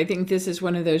with you. I think this is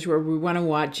one of those where we want to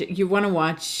watch. You want to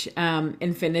watch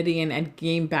Infinity and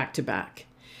Endgame back to back,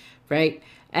 right?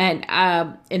 And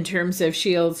in terms of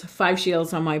shields, 5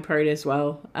 shields on my part as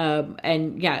well.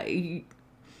 And yeah,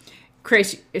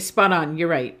 Chris is spot on. You're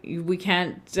right. We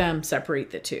can't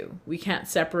separate the two. We can't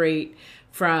separate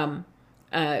from,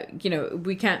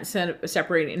 we can't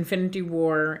separate Infinity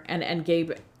War and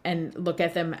Endgame and look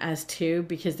at them as two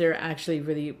because they're actually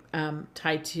really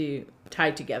tied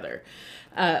together.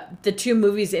 The two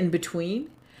movies in between,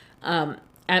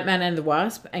 Ant-Man and the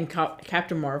Wasp and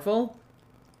Captain Marvel,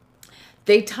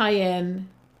 they tie in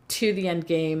to the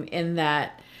Endgame in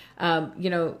that,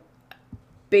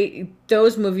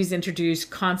 those movies introduce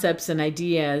concepts and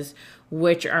ideas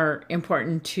which are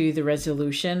important to the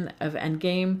resolution of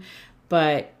Endgame,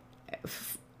 but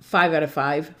 5 out of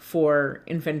 5 for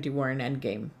Infinity War and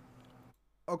Endgame.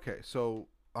 Okay, so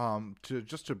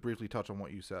to briefly touch on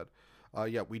what you said,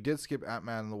 yeah, we did skip Ant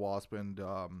Man and the Wasp and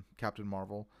Captain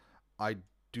Marvel. I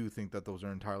do think that those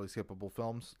are entirely skippable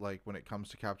films. Like when it comes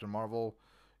to Captain Marvel,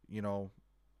 you know,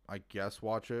 I guess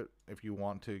watch it if you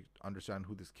want to understand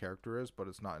who this character is, but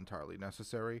it's not entirely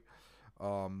necessary.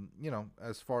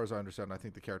 As far as I understand, I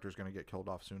think the character is going to get killed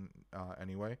off soon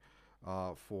anyway.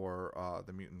 For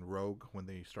the mutant Rogue when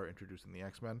they start introducing the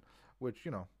X Men, which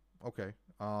okay.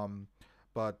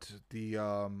 But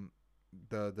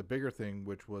the bigger thing,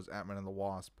 which was Ant Man and the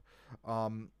Wasp,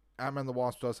 Ant Man and the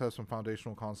Wasp does have some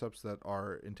foundational concepts that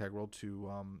are integral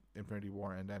to Infinity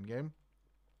War and Endgame.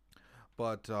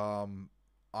 But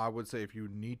I would say if you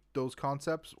need those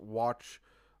concepts, watch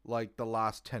like the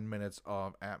last 10 minutes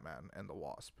of Ant Man and the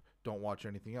Wasp. Don't watch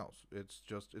anything else.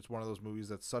 It's one of those movies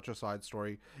that's such a side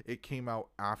story. It came out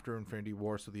after Infinity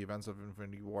War, so the events of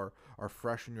Infinity War are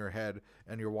fresh in your head,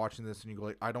 and you're watching this and you go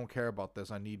like, I don't care about this.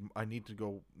 I need to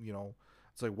go.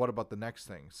 It's like, what about the next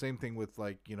thing? Same thing with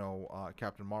like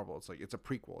Captain Marvel. It's like it's a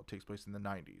prequel. It takes place in the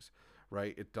 '90s,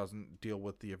 right? It doesn't deal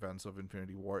with the events of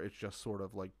Infinity War. It's just sort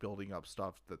of like building up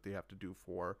stuff that they have to do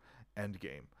for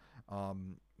Endgame.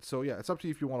 So yeah, it's up to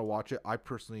you if you want to watch it. I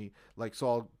personally like. So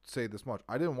I'll say this much: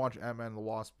 I didn't watch Ant Man and the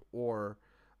Wasp, or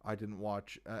I didn't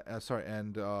watch. I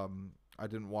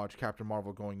didn't watch Captain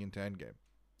Marvel going into Endgame.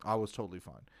 I was totally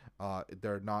fine.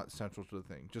 They're not central to the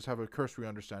thing. Just have a cursory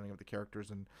understanding of the characters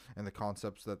and the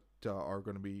concepts that are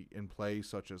going to be in play,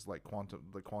 such as like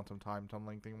quantum time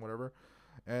tunneling thing, whatever,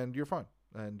 and you're fine,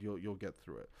 and you'll get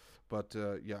through it. But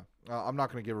yeah, I'm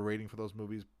not going to give a rating for those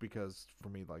movies because for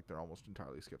me, like they're almost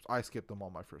entirely skips. I skipped them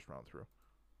on my first round through.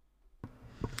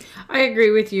 I agree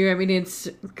with you. I mean, it's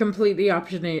completely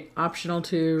optional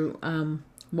to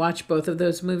watch both of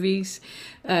those movies.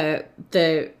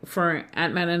 The for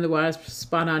Ant Man and the Wasp,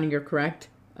 spot on. You're correct.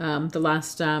 The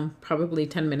last probably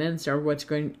 10 minutes are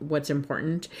what's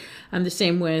important, and the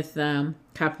same with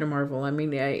Captain Marvel. I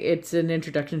mean, it's an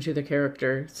introduction to the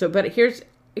character. So, but here's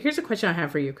a question I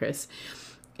have for you, Chris.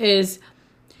 Is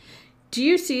do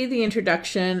you see the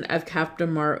introduction of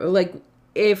Captain Marvel like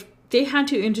if they had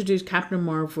to introduce Captain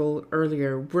Marvel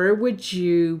earlier, where would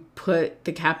you put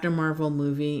the Captain Marvel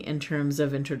movie in terms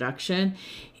of introduction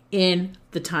in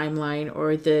the timeline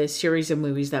or the series of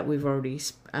movies that we've already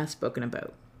spoken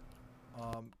about?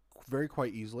 Very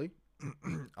quite easily.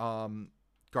 um,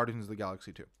 Guardians of the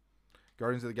Galaxy 2.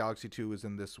 Guardians of the Galaxy 2 is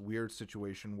in this weird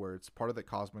situation where it's part of the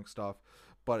cosmic stuff,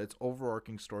 but its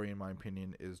overarching story, in my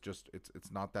opinion, is just it's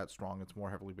not that strong. It's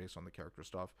more heavily based on the character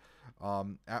stuff.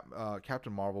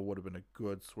 Captain Marvel would have been a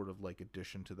good sort of like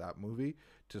addition to that movie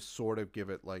to sort of give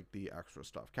it like the extra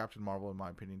stuff. Captain Marvel, in my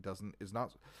opinion, doesn't is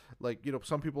not like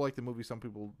some people like the movie, some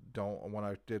people don't. When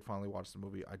I did finally watch the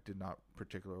movie, I did not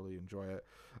particularly enjoy it.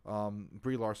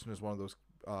 Brie Larson is one of those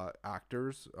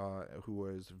actors who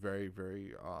is very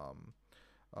very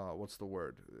what's the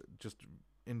word? Just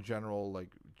in general, like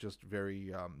just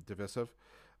very divisive.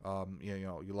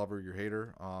 You love her, you hate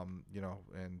her.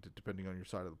 And depending on your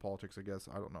side of the politics, I guess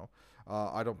I don't know.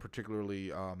 I don't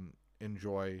particularly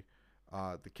enjoy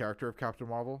the character of Captain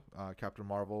Marvel. Captain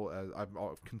Marvel, as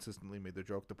I've consistently made the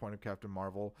joke, the point of Captain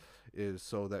Marvel is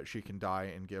so that she can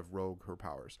die and give Rogue her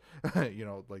powers.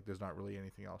 Like there's not really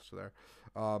anything else to there.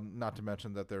 Not to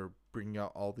mention that they're bringing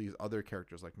out all these other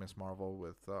characters like Miss Marvel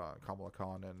with Kamala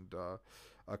Khan and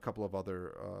a couple of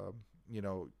other,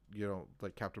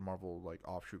 like Captain Marvel like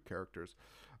offshoot characters.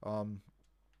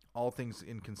 All things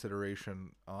in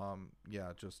consideration,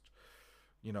 yeah, just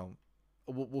you know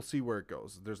we'll see where it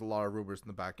goes. There's a lot of rumors in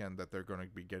the back end that they're going to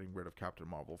be getting rid of Captain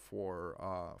Marvel for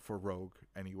Rogue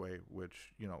anyway,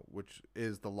 which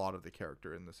is the lot of the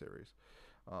character in the series.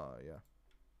 Yeah.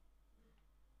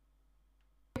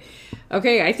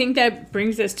 Okay, I think that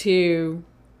brings us to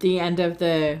the end of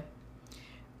the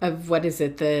of what is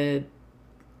it, the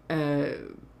uh,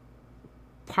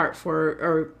 part 4,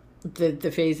 or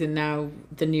the phase, and now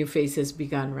the new phase has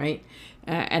begun, right?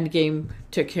 Endgame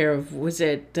took care of, was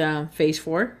it phase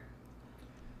 4?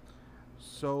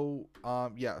 So,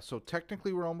 yeah, so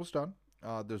technically we're almost done.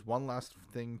 There's one last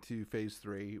thing to Phase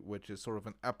 3, which is sort of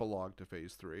an epilogue to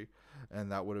Phase 3,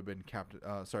 and that would have been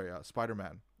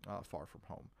Spider-Man, Far From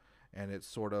Home. And it's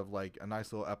sort of like a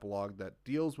nice little epilogue that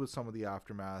deals with some of the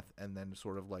aftermath, and then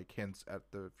sort of like hints at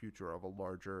the future of a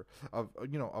larger, of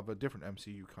a different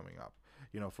MCU coming up,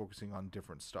 focusing on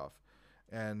different stuff.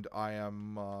 And I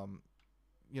am,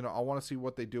 I want to see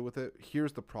what they do with it.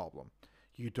 Here's the problem: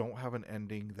 you don't have an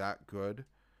ending that good,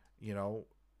 you know,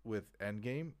 with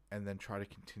Endgame, and then try to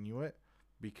continue it,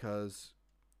 because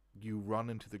you run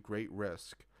into the great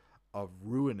risk of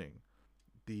ruining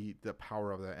the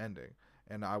power of the ending.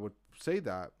 And I would say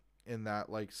that, in that,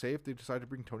 like, say if they decide to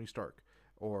bring Tony Stark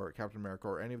or Captain America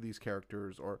or any of these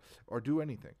characters, or do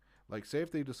anything, like, say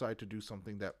if they decide to do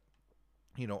something that,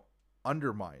 you know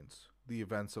undermines the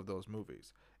events of those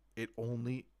movies, it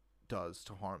only does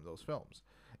to harm those films.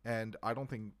 And I don't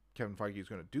think Kevin Feige is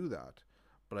going to do that,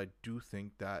 but I do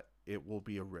think that it will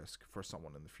be a risk for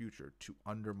someone in the future to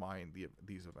undermine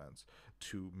these events,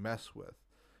 to mess with,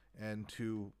 and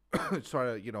to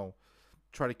try to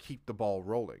try to keep the ball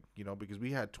rolling. Because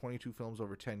we had 22 films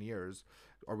over 10 years.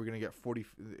 Are we going to get 40?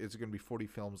 Is it going to be 40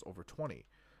 films over 20?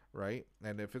 Right?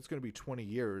 And if it's going to be 20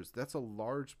 years, that's a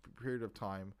large period of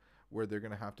time where they're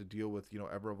going to have to deal with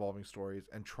ever evolving stories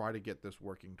and try to get this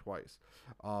working twice.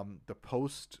 The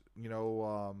post,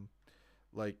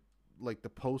 like the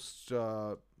post,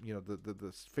 the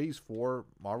Phase 4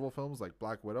 Marvel films like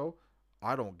Black Widow,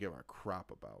 I don't give a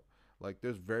crap about. Like,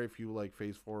 there's very few like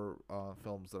Phase 4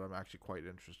 films that I'm actually quite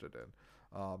interested in.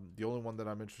 The only one that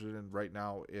I'm interested in right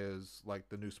now is like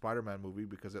the new Spider-Man movie,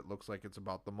 because it looks like it's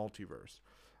about the multiverse.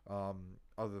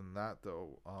 Other than that,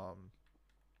 though,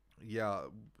 yeah,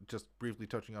 just briefly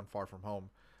touching on Far From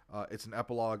Home. It's an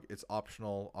epilogue. It's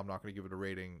optional. I'm not going to give it a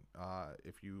rating.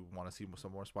 If you want to see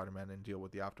some more Spider-Man and deal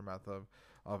with the aftermath of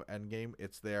Endgame,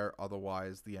 it's there.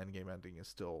 Otherwise, the Endgame ending is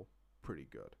still pretty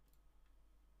good.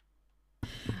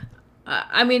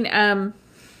 I mean,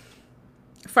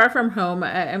 Far From Home,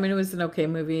 I mean, it was an okay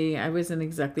movie. I wasn't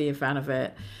exactly a fan of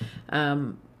it.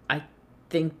 I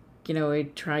think,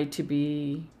 it tried to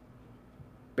be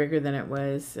bigger than it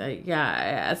was.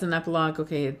 Yeah, as an epilogue,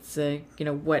 okay, it's,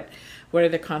 what are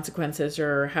the consequences,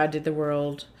 or how does the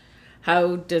world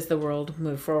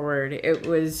move forward? It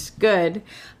was good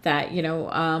that,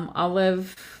 all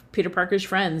of Peter Parker's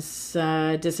friends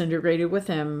disintegrated with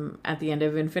him at the end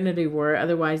of Infinity War.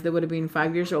 Otherwise, they would have been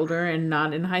 5 years older and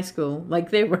not in high school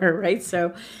like they were, right?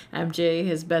 So MJ,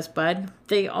 his best bud,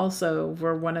 they also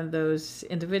were one of those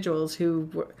individuals who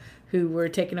were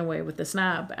taken away with the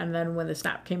snap, and then when the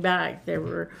snap came back, they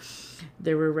were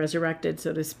resurrected,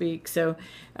 so to speak. So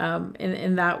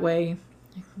in that way,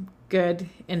 good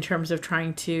in terms of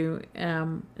trying to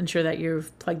ensure that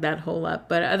you've plugged that hole up.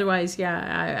 But otherwise,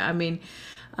 yeah, I mean,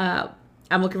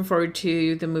 I'm looking forward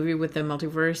to the movie with the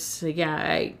multiverse.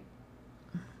 Yeah,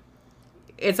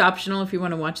 it's optional if you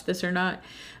want to watch this or not.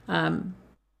 Um,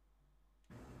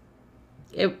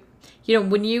 it,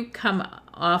 when you come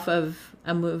off of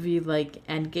a movie like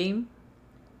Endgame,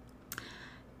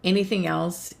 anything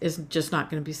else is just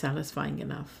not going to be satisfying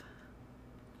enough.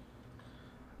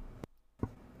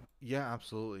 Yeah,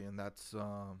 absolutely, and that's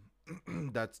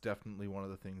that's definitely one of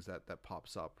the things that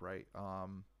pops up, right?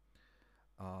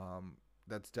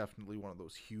 That's definitely one of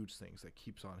those huge things that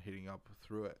keeps on hitting up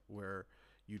through it, where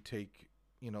you take,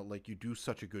 like, you do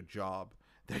such a good job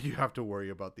that you have to worry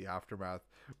about the aftermath.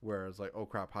 Whereas, like, oh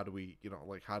crap, how do we,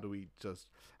 how do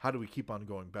we keep on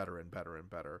going better and better and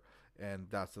better? And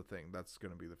that's the thing. That's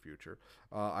going to be the future.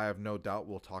 I have no doubt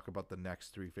we'll talk about the next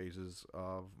three phases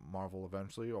of Marvel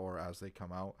eventually, or as they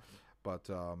come out. But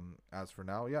as for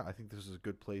now, yeah, I think this is a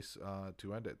good place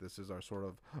to end it. This is our sort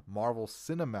of Marvel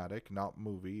cinematic, not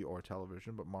movie or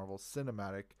television, but Marvel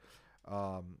cinematic,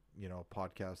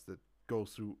 podcast that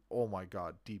goes through, oh my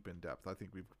god, deep in depth. I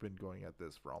think we've been going at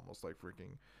this for almost like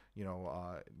freaking, an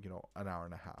hour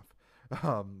and a half.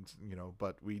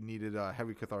 But we needed a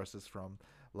heavy catharsis from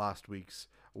last week's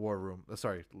War Room,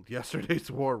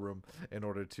 yesterday's War Room, in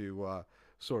order to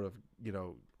sort of,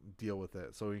 deal with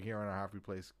it. So here on our halfway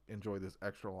place, enjoy this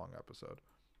extra long episode.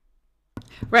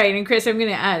 Right, and Chris, I'm going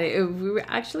to add,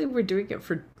 we're doing it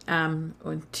for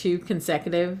two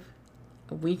consecutive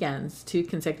weekends, two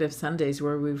consecutive Sundays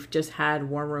where we've just had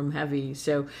War Room heavy.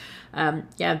 So,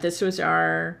 yeah, this was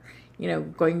our,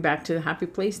 going back to the happy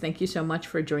place. Thank you so much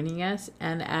for joining us.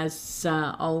 And as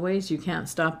always, you can't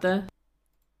stop the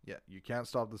Yeah, you can't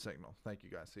stop the signal. Thank you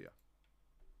guys. See ya.